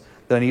systems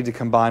that I need to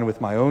combine with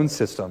my own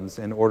systems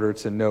in order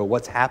to know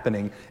what's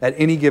happening at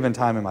any given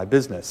time in my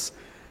business,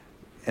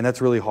 and that's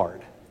really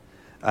hard.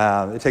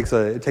 It takes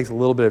a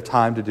little bit of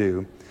time to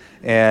do,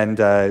 and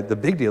the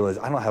big deal is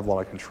I don't have a lot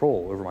of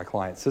control over my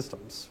client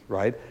systems,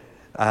 right?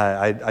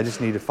 I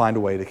just need to find a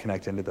way to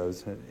connect into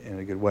those in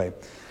a good way.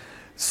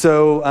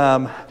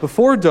 So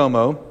before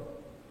Domo,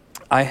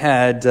 I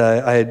had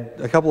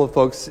a couple of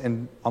folks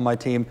on my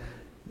team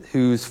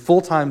whose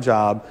full-time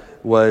job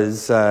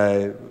was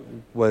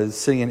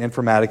sitting in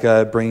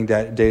Informatica, bringing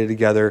data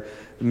together,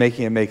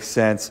 making it make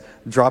sense,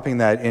 dropping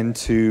that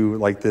into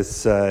like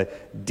this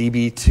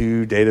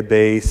DB2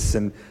 database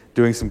and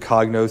doing some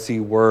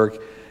Cognosy work.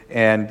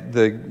 And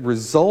the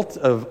result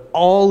of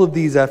all of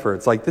these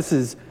efforts, like this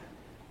is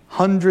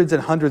hundreds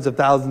and hundreds of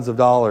thousands of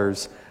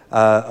dollars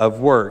of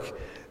work,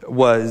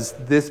 was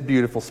this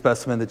beautiful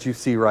specimen that you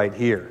see right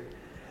here.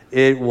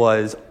 It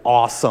was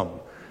awesome.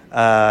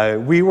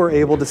 We were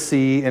able to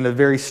see in a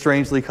very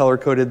strangely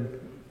color-coded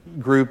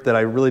group that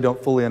I really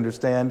don't fully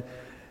understand,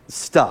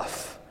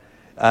 stuff.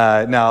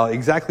 Now,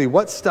 exactly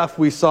what stuff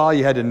we saw,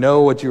 you had to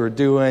know what you were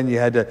doing, you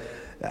had to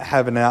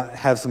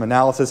have some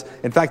analysis.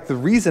 In fact, the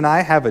reason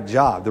I have a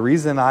job, the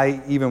reason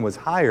I even was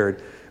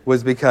hired,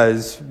 was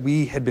because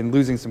we had been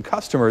losing some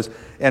customers,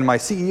 and my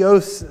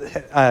CEO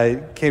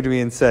came to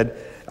me and said,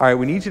 all right,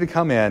 we need you to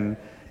come in,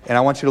 and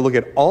I want you to look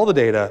at all the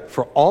data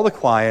for all the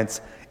clients,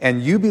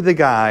 and you be the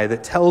guy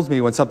that tells me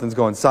when something's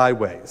going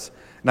sideways.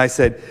 And I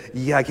said,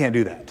 yeah, I can't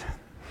do that.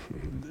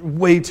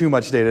 Way too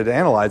much data to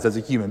analyze as a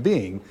human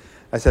being.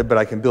 I said, but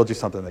I can build you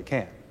something that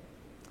can.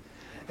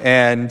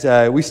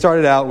 And we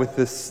started out with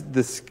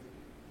this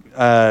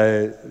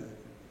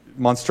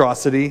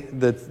monstrosity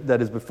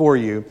that is before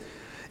you,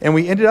 and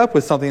we ended up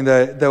with something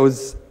that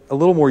was a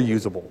little more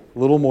usable, a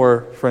little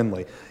more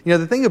friendly. You know,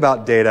 the thing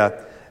about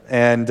data,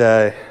 and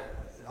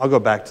I'll go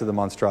back to the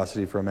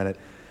monstrosity for a minute.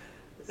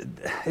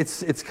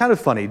 It's kind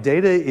of funny.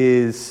 Data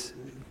this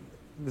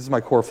is my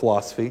core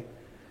philosophy.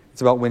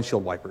 It's about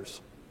windshield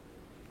wipers.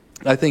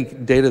 I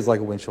think data is like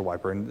a windshield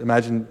wiper. And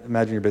imagine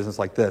your business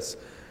like this.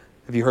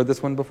 Have you heard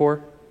this one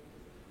before?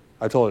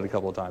 I've told it a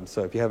couple of times.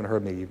 So if you haven't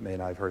heard me, you may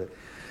not have heard it.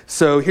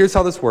 So here's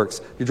how this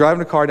works. You're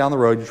driving a car down the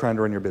road. You're trying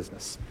to run your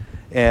business.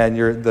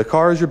 And the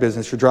car is your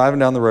business. You're driving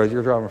down the road.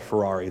 You're driving a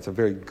Ferrari. It's a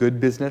very good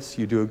business.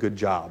 You do a good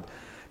job.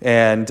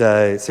 And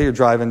say you're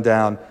driving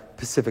down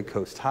Pacific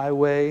Coast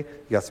Highway.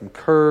 You got some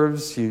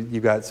curves. You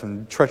got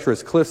some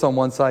treacherous cliffs on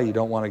one side you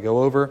don't want to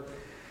go over.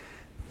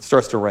 It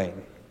starts to rain.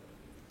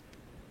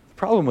 The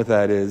problem with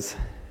that is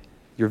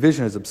your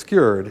vision is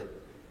obscured.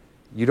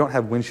 You don't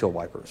have windshield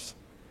wipers.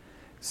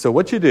 So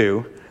what you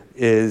do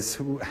is,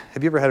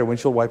 have you ever had a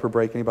windshield wiper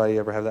break? Anybody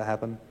ever have that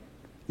happen?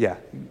 Yeah.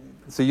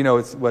 So you know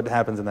it's what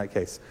happens in that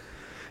case.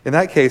 In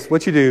that case,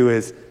 what you do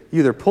is you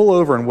either pull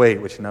over and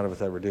wait, which none of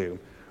us ever do,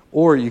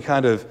 or you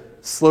kind of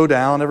slow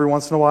down every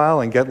once in a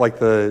while and get like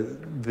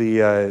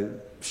the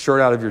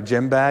shirt out of your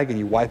gym bag and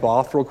you wipe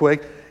off real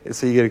quick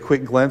so you get a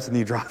quick glimpse and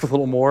you drive a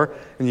little more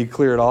and you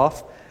clear it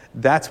off.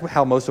 That's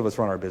how most of us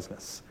run our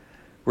business.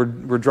 We're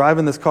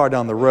driving this car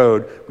down the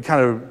road. We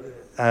kind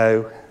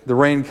of, the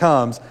rain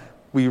comes,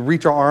 we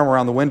reach our arm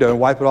around the window and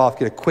wipe it off,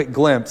 get a quick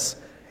glimpse,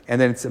 and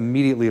then it's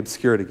immediately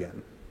obscured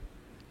again.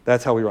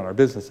 That's how we run our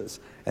businesses.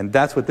 And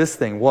that's what this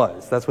thing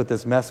was. That's what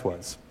this mess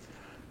was.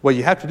 What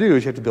you have to do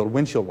is you have to build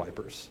windshield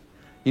wipers.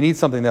 You need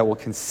something that will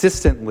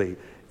consistently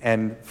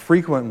and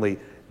frequently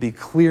be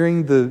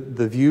clearing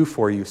the view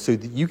for you so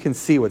that you can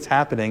see what's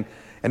happening,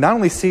 and not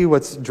only see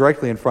what's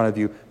directly in front of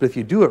you, but if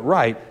you do it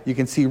right, you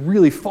can see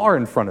really far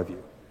in front of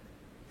you.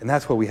 And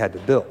that's what we had to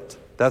build.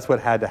 That's what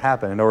had to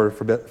happen in order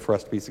for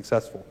us to be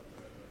successful.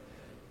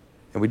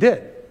 And we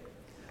did.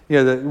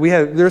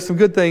 There are some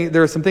good things.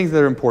 There are some things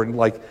that are important,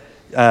 like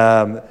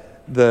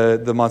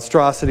the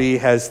monstrosity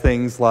has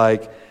things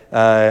like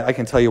I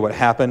can tell you what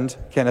happened.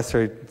 Can't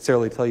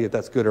necessarily tell you if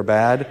that's good or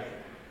bad.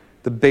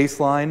 The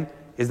baseline,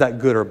 is that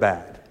good or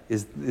bad?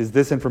 Is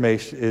this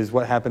information, is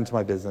what happened to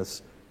my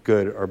business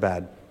good or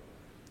bad?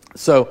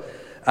 So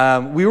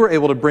we were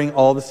able to bring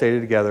all this data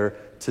together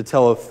to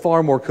tell a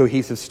far more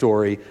cohesive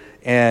story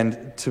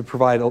and to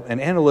provide an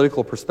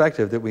analytical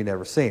perspective that we'd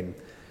never seen.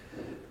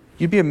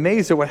 You'd be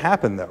amazed at what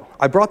happened, though.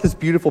 I brought this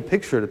beautiful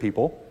picture to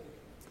people,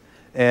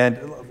 and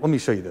let me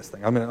show you this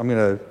thing.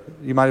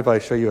 You mind if I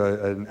show you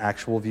an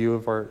actual view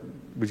of our?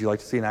 Would you like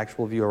to see an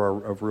actual view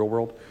of real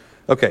world?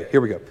 Okay,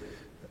 here we go.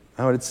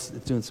 Oh, it's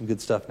doing some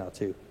good stuff now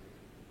too.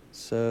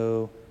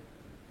 So,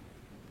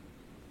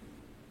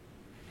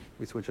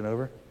 we switching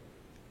over?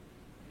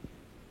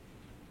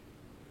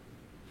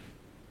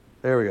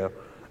 There we go.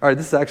 All right,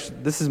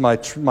 this is my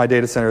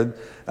data center.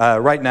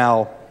 Right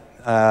now,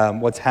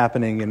 what's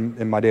happening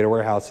in my data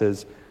warehouse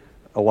is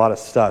a lot of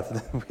stuff.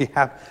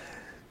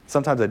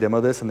 Sometimes I demo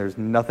this and there's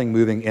nothing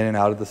moving in and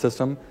out of the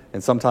system,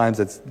 and sometimes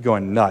it's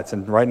going nuts,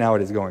 and right now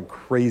it is going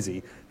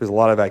crazy. There's a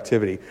lot of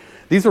activity.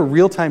 These are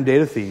real-time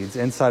data feeds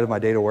inside of my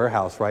data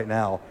warehouse right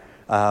now,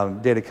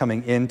 data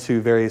coming into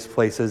various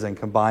places and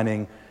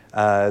combining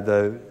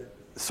the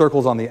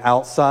circles on the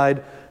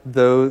outside.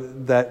 Though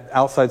that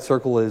outside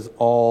circle is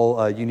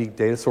all unique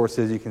data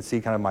sources. You can see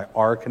kind of my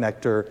R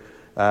connector.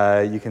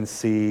 You can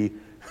see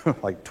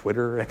like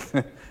Twitter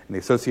and the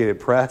Associated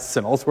Press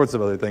and all sorts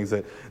of other things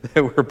that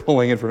we're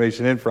pulling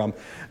information in from.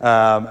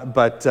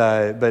 But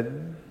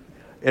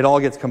it all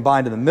gets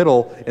combined in the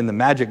middle in the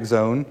magic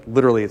zone.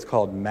 Literally, it's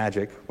called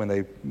magic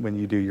when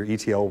you do your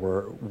ETL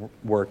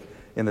work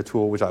in the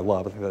tool, which I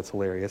love. I think that's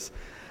hilarious.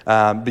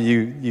 But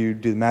you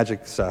do the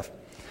magic stuff.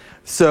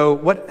 So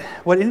what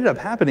ended up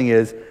happening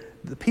is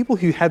the people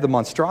who had the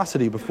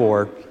monstrosity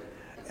before,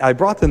 I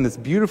brought them this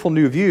beautiful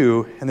new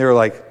view, and they were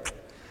like,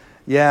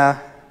 yeah,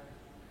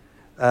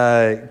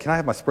 can I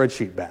have my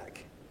spreadsheet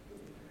back?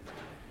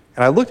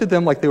 And I looked at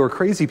them like they were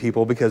crazy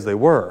people, because they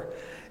were.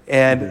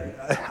 And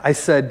I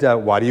said,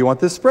 why do you want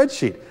this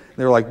spreadsheet? And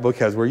they were like,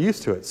 because we're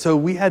used to it. So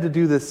we had to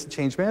do this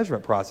change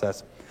management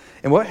process.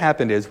 And what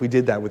happened is we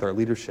did that with our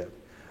leadership,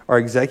 our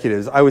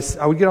executives. I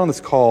would get on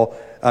this call,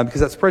 because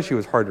that spreadsheet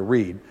was hard to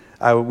read.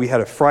 We had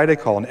a Friday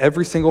call, and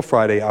every single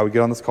Friday I would get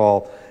on this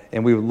call,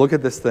 and we would look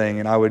at this thing,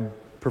 and I would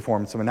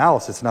perform some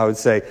analysis, and I would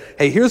say,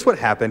 hey, here's what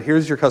happened.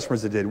 Here's your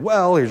customers that did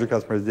well. Here's your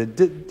customers that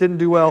didn't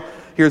do well.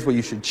 Here's what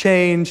you should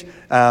change.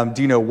 Do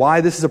you know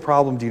why this is a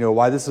problem? Do you know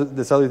why this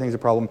other thing is a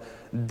problem?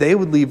 They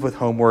would leave with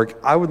homework.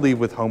 I would leave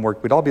with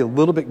homework. We'd all be a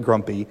little bit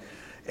grumpy,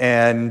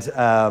 and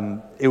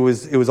it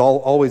was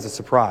always a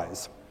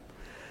surprise.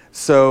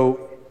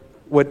 So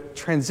what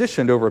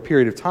transitioned over a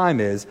period of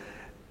time is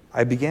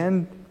I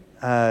began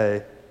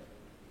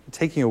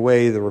taking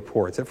away the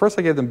reports. At first,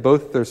 I gave them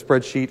both their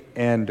spreadsheet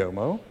and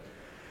Domo,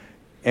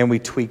 and we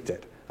tweaked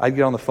it. I'd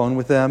get on the phone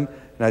with them,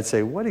 and I'd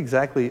say, what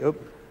exactly,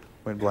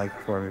 went blank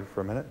for me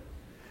for a minute.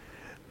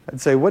 I'd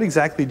say, what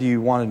exactly do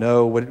you want to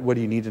know? What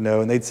do you need to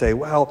know? And they'd say,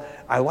 well,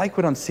 I like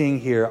what I'm seeing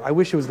here. I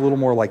wish it was a little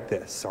more like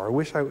this, or I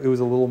wish it was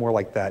a little more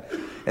like that.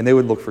 And they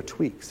would look for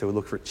tweaks. They would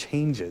look for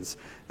changes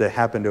that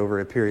happened over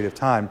a period of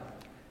time.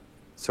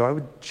 So I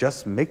would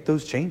just make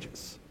those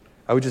changes.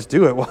 I would just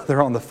do it while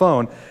they're on the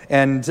phone.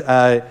 And,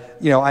 I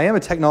am a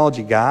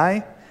technology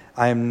guy.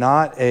 I am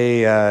not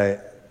a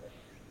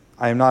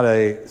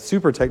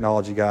super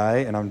technology guy,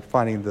 and I'm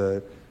finding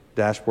the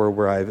dashboard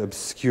where I've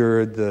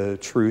obscured the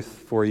truth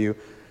for you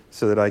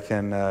so that I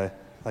can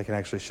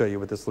actually show you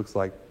what this looks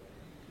like.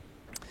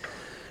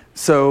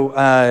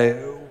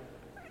 So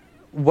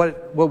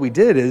what we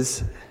did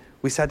is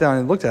we sat down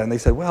and looked at it, and they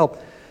said, well,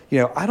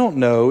 I don't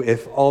know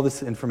if all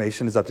this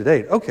information is up to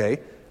date. Okay,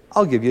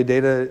 I'll give you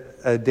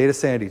a data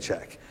sanity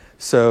check.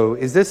 So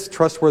is this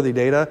trustworthy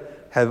data?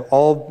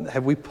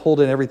 Have we pulled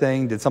in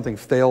everything? Did something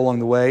fail along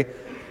the way?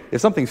 If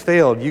something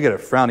failed, you get a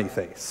frowny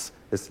face.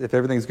 If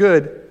everything's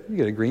good, you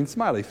get a green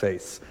smiley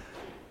face.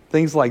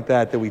 Things like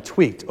that we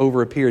tweaked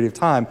over a period of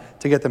time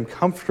to get them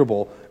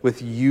comfortable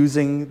with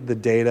using the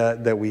data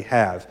that we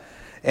have.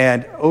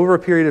 And over a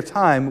period of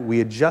time, we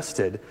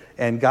adjusted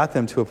and got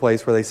them to a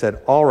place where they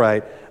said, all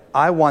right,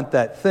 I want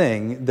that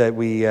thing that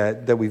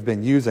we've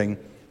been using.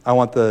 I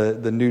want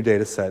the new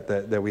data set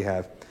that we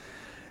have.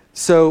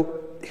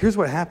 So here's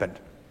what happened.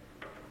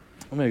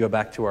 I'm going to go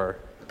back to our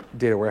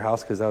data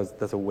warehouse, because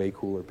that's a way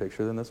cooler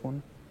picture than this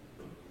one.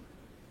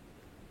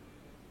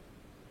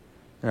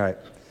 All right.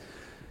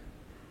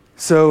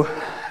 So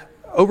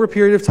over a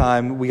period of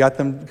time, we got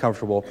them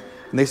comfortable,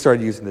 and they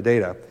started using the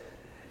data.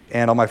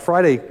 And on my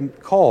Friday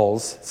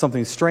calls,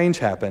 something strange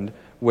happened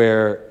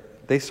where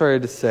they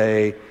started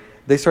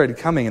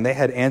coming, and they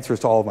had answers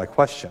to all of my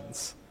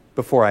questions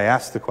before I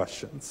asked the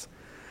questions.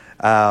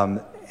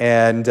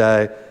 And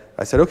I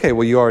said, okay,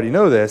 well, you already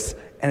know this.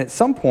 And at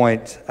some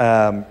point,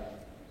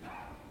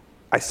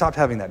 I stopped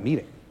having that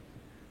meeting.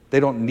 They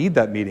don't need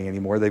that meeting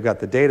anymore. They've got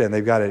the data and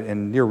they've got it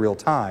in near real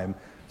time.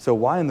 So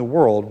why in the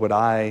world would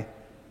I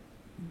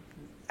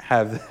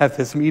have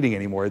this meeting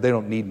anymore? They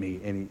don't need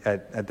me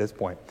at this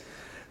point.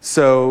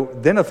 So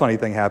then a funny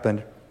thing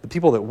happened. The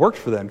people that worked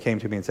for them came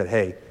to me and said,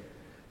 hey,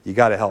 you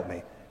got to help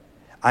me.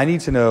 I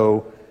need to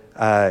know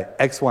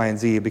X, Y, and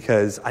Z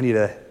because I need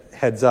a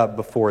heads up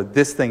before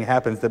this thing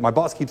happens that my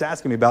boss keeps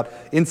asking me about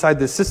inside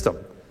this system.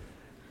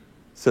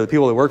 So the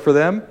people that work for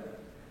them,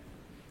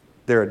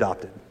 they're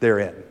adopted. They're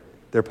in.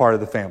 They're part of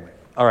the family.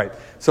 All right,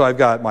 so I've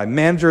got my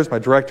managers, my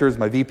directors,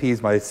 my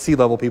VPs, my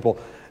C-level people.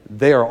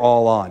 They are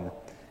all on.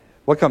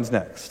 What comes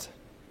next?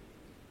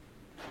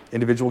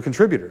 Individual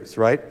contributors,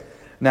 right?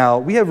 Now,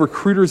 we have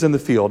recruiters in the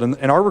field,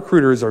 and our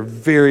recruiters are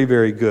very,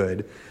 very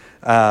good.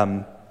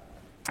 What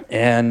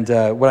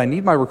I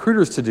need my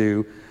recruiters to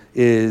do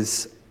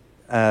is,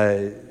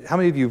 how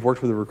many of you have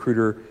worked with a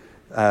recruiter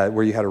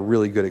where you had a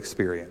really good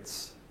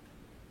experience?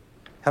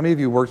 How many of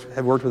you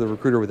have worked with a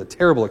recruiter with a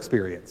terrible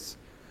experience?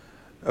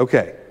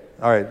 Okay,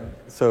 all right,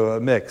 so a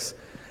mix.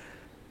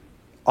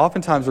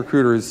 Oftentimes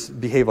recruiters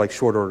behave like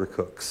short order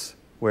cooks,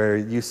 where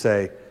you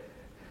say,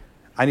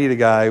 I need a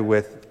guy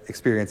with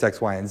experience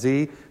X, Y, and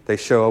Z. They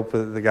show up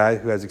with the guy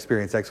who has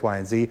experience X, Y,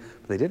 and Z,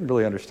 but they didn't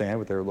really understand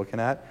what they were looking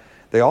at.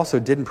 They also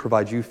didn't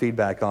provide you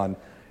feedback on,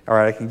 all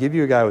right, I can give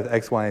you a guy with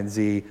X, Y, and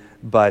Z,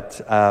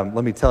 but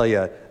let me tell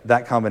you,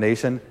 that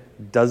combination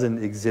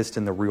doesn't exist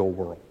in the real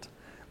world.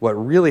 What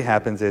really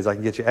happens is I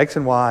can get you X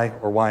and Y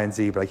or Y and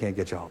Z, but I can't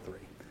get you all three.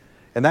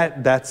 And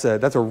that's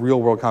a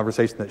real-world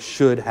conversation that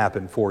should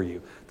happen for you.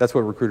 That's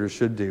what recruiters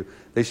should do.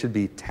 They should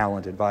be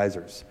talent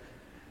advisors.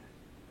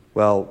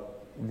 Well,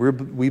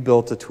 we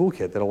built a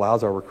toolkit that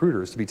allows our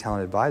recruiters to be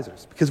talent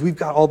advisors because we've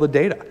got all the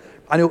data.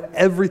 I know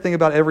everything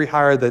about every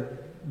hire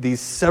that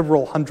these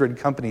several hundred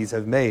companies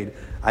have made.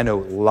 I know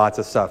lots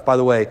of stuff. By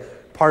the way,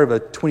 part of a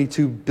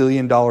 $22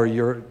 billion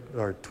euro,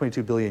 or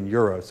 22 billion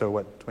euro, so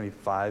what,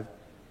 25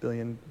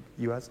 billion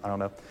US? I don't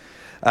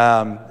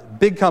know.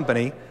 Big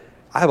company.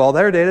 I have all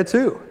their data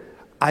too.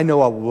 I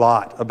know a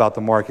lot about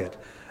the market.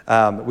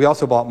 We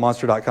also bought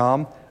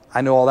Monster.com.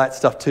 I know all that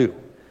stuff too.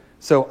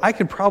 So I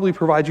could probably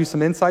provide you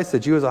some insights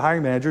that you as a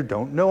hiring manager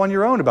don't know on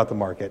your own about the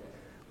market.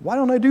 Why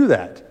don't I do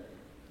that?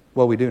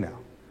 Well, we do now.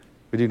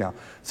 We do now.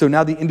 So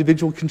now the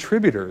individual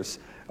contributors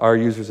are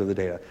users of the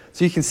data.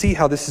 So you can see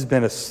how this has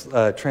been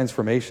a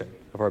transformation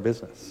of our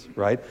business,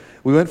 right?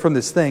 We went from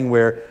this thing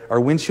where our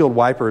windshield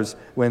wipers,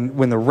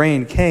 when the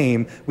rain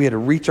came, we had to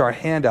reach our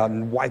hand out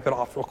and wipe it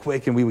off real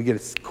quick, and we would get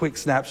a quick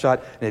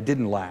snapshot, and it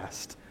didn't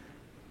last.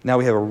 Now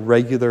we have a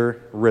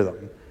regular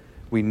rhythm.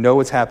 We know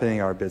what's happening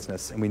in our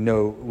business, and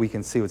we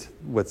can see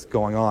what's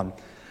going on.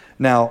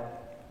 Now,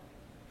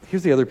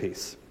 here's the other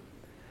piece.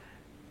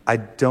 I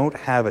don't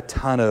have a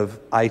ton of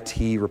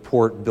IT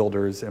report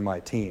builders in my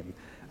team.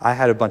 I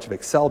had a bunch of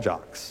Excel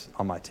jocks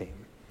on my team.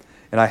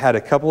 And I had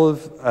a couple of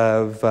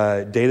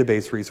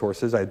database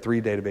resources. I had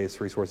 3 database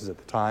resources at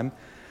the time.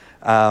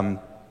 And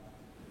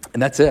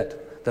that's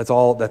it. That's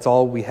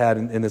all we had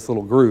in this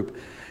little group.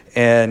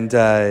 And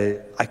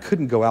I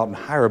couldn't go out and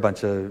hire a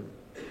bunch of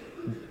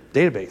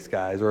database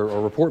guys or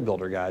report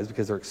builder guys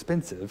because they're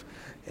expensive.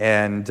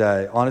 And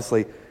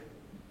honestly,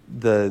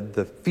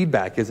 the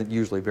feedback isn't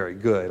usually very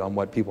good on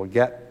what people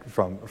get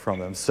from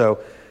them. So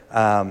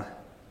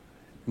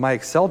my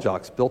Excel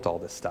jocks built all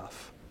this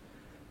stuff.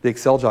 The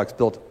Excel jocks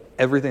built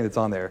everything that's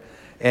on there.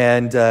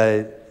 And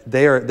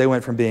they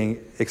went from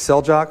being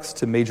Excel jocks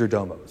to major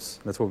domos.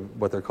 That's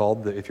what they're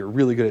called. If you're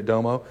really good at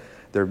Domo,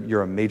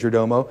 you're a major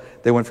domo.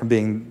 They went from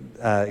being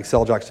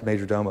Excel jocks to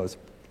major domos.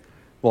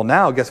 Well,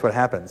 now guess what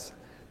happens?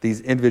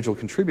 These individual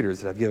contributors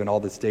that I've given all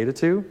this data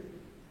to,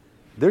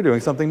 they're doing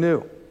something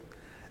new.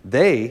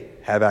 They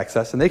have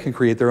access and they can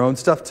create their own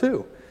stuff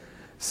too.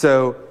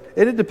 So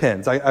it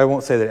depends. I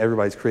won't say that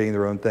everybody's creating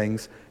their own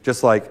things,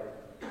 just like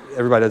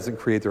everybody doesn't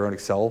create their own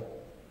Excel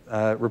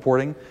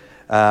reporting.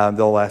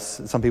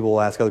 Some people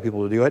will ask other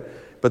people to do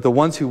it, but the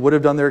ones who would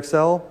have done their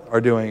Excel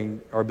are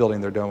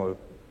building their Domo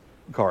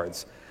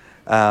cards.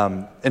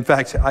 In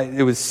fact,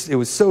 it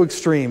was so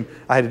extreme.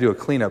 I had to do a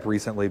cleanup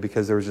recently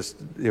because there was just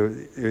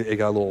it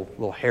got a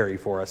little hairy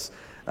for us.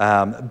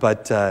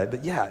 But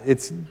yeah,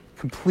 it's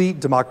complete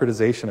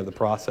democratization of the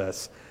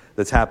process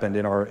that's happened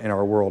in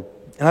our world,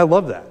 and I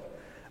love that.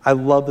 I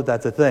love that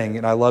that's a thing,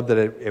 and I love that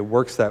it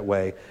works that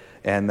way,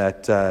 and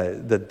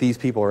that these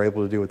people are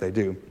able to do what they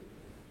do.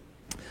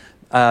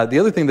 The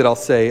other thing that I'll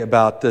say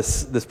about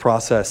this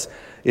process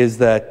is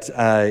that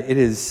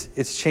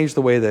it's changed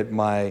the way that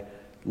my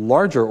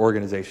larger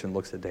organization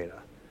looks at data.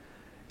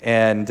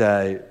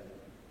 And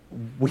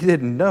we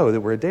didn't know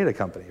that we're a data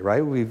company,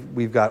 right?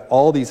 We've got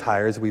all these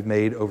hires we've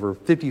made over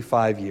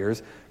 55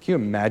 years. Can you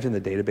imagine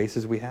the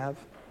databases we have?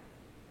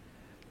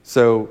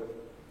 So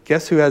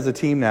guess who has a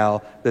team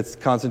now that's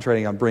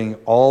concentrating on bringing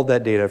all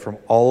that data from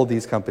all of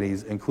these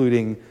companies,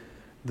 including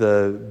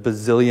the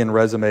bazillion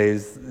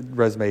resumes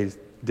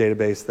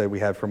database that we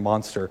have from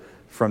Monster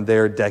from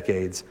their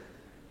decades.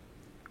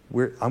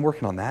 I'm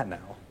working on that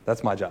now.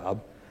 That's my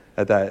job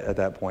at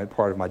that point,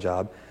 part of my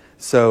job.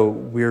 So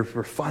we're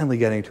finally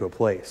getting to a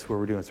place where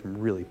we're doing some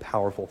really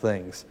powerful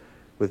things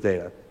with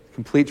data.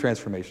 Complete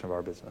transformation of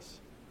our business.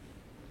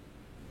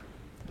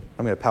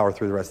 I'm going to power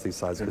through the rest of these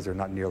slides because they're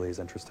not nearly as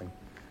interesting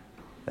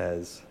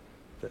as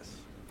this.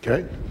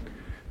 Okay.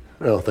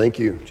 Well, thank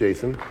you,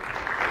 Jason.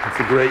 That's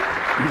a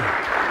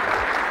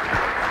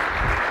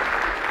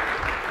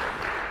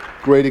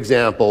great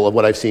example of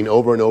what I've seen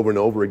over and over and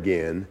over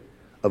again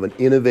of an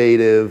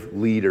innovative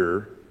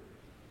leader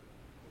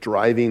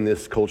driving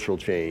this cultural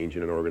change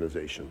in an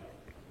organization.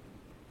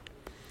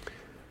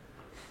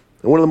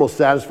 And one of the most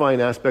satisfying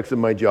aspects of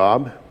my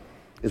job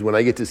is when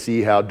I get to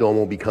see how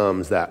Domo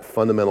becomes that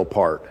fundamental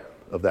part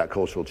of that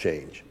cultural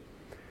change.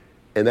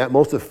 And that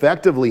most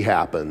effectively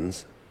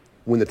happens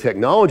when the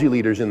technology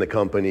leaders in the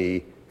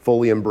company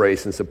fully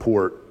embrace and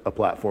support a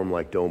platform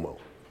like Domo.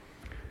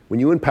 When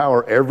you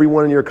empower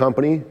everyone in your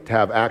company to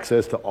have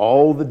access to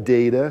all the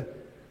data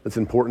that's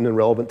important and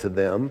relevant to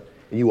them,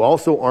 and you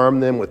also arm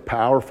them with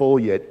powerful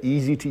yet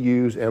easy to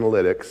use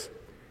analytics,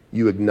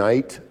 you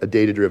ignite a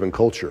data-driven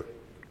culture.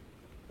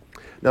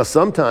 Now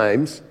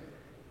sometimes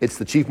it's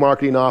the chief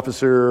marketing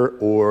officer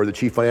or the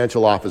chief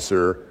financial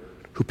officer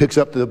who picks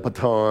up the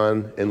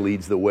baton and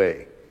leads the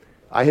way.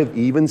 I have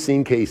even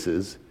seen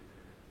cases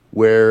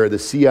where the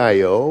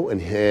CIO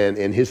and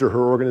his or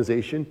her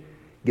organization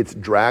gets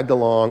dragged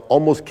along,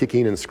 almost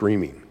kicking and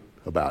screaming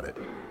about it.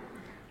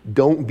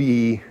 Don't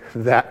be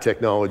that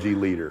technology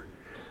leader.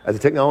 As a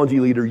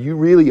technology leader, you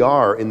really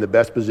are in the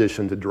best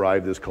position to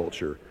drive this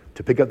culture,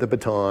 to pick up the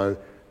baton,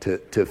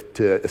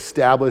 to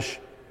establish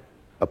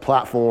a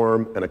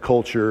platform and a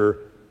culture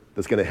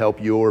that's going to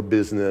help your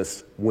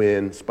business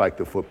win, spike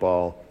the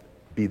football,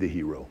 be the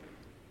hero.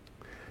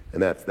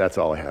 And that's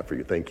all I have for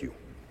you. Thank you.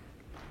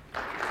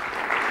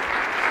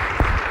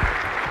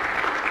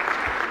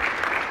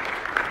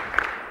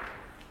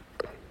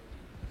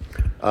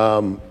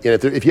 And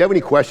if you have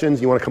any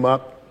questions, you want to come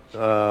up,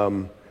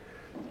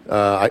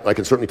 I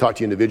can certainly talk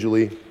to you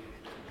individually.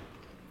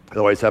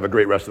 Otherwise, have a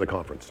great rest of the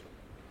conference.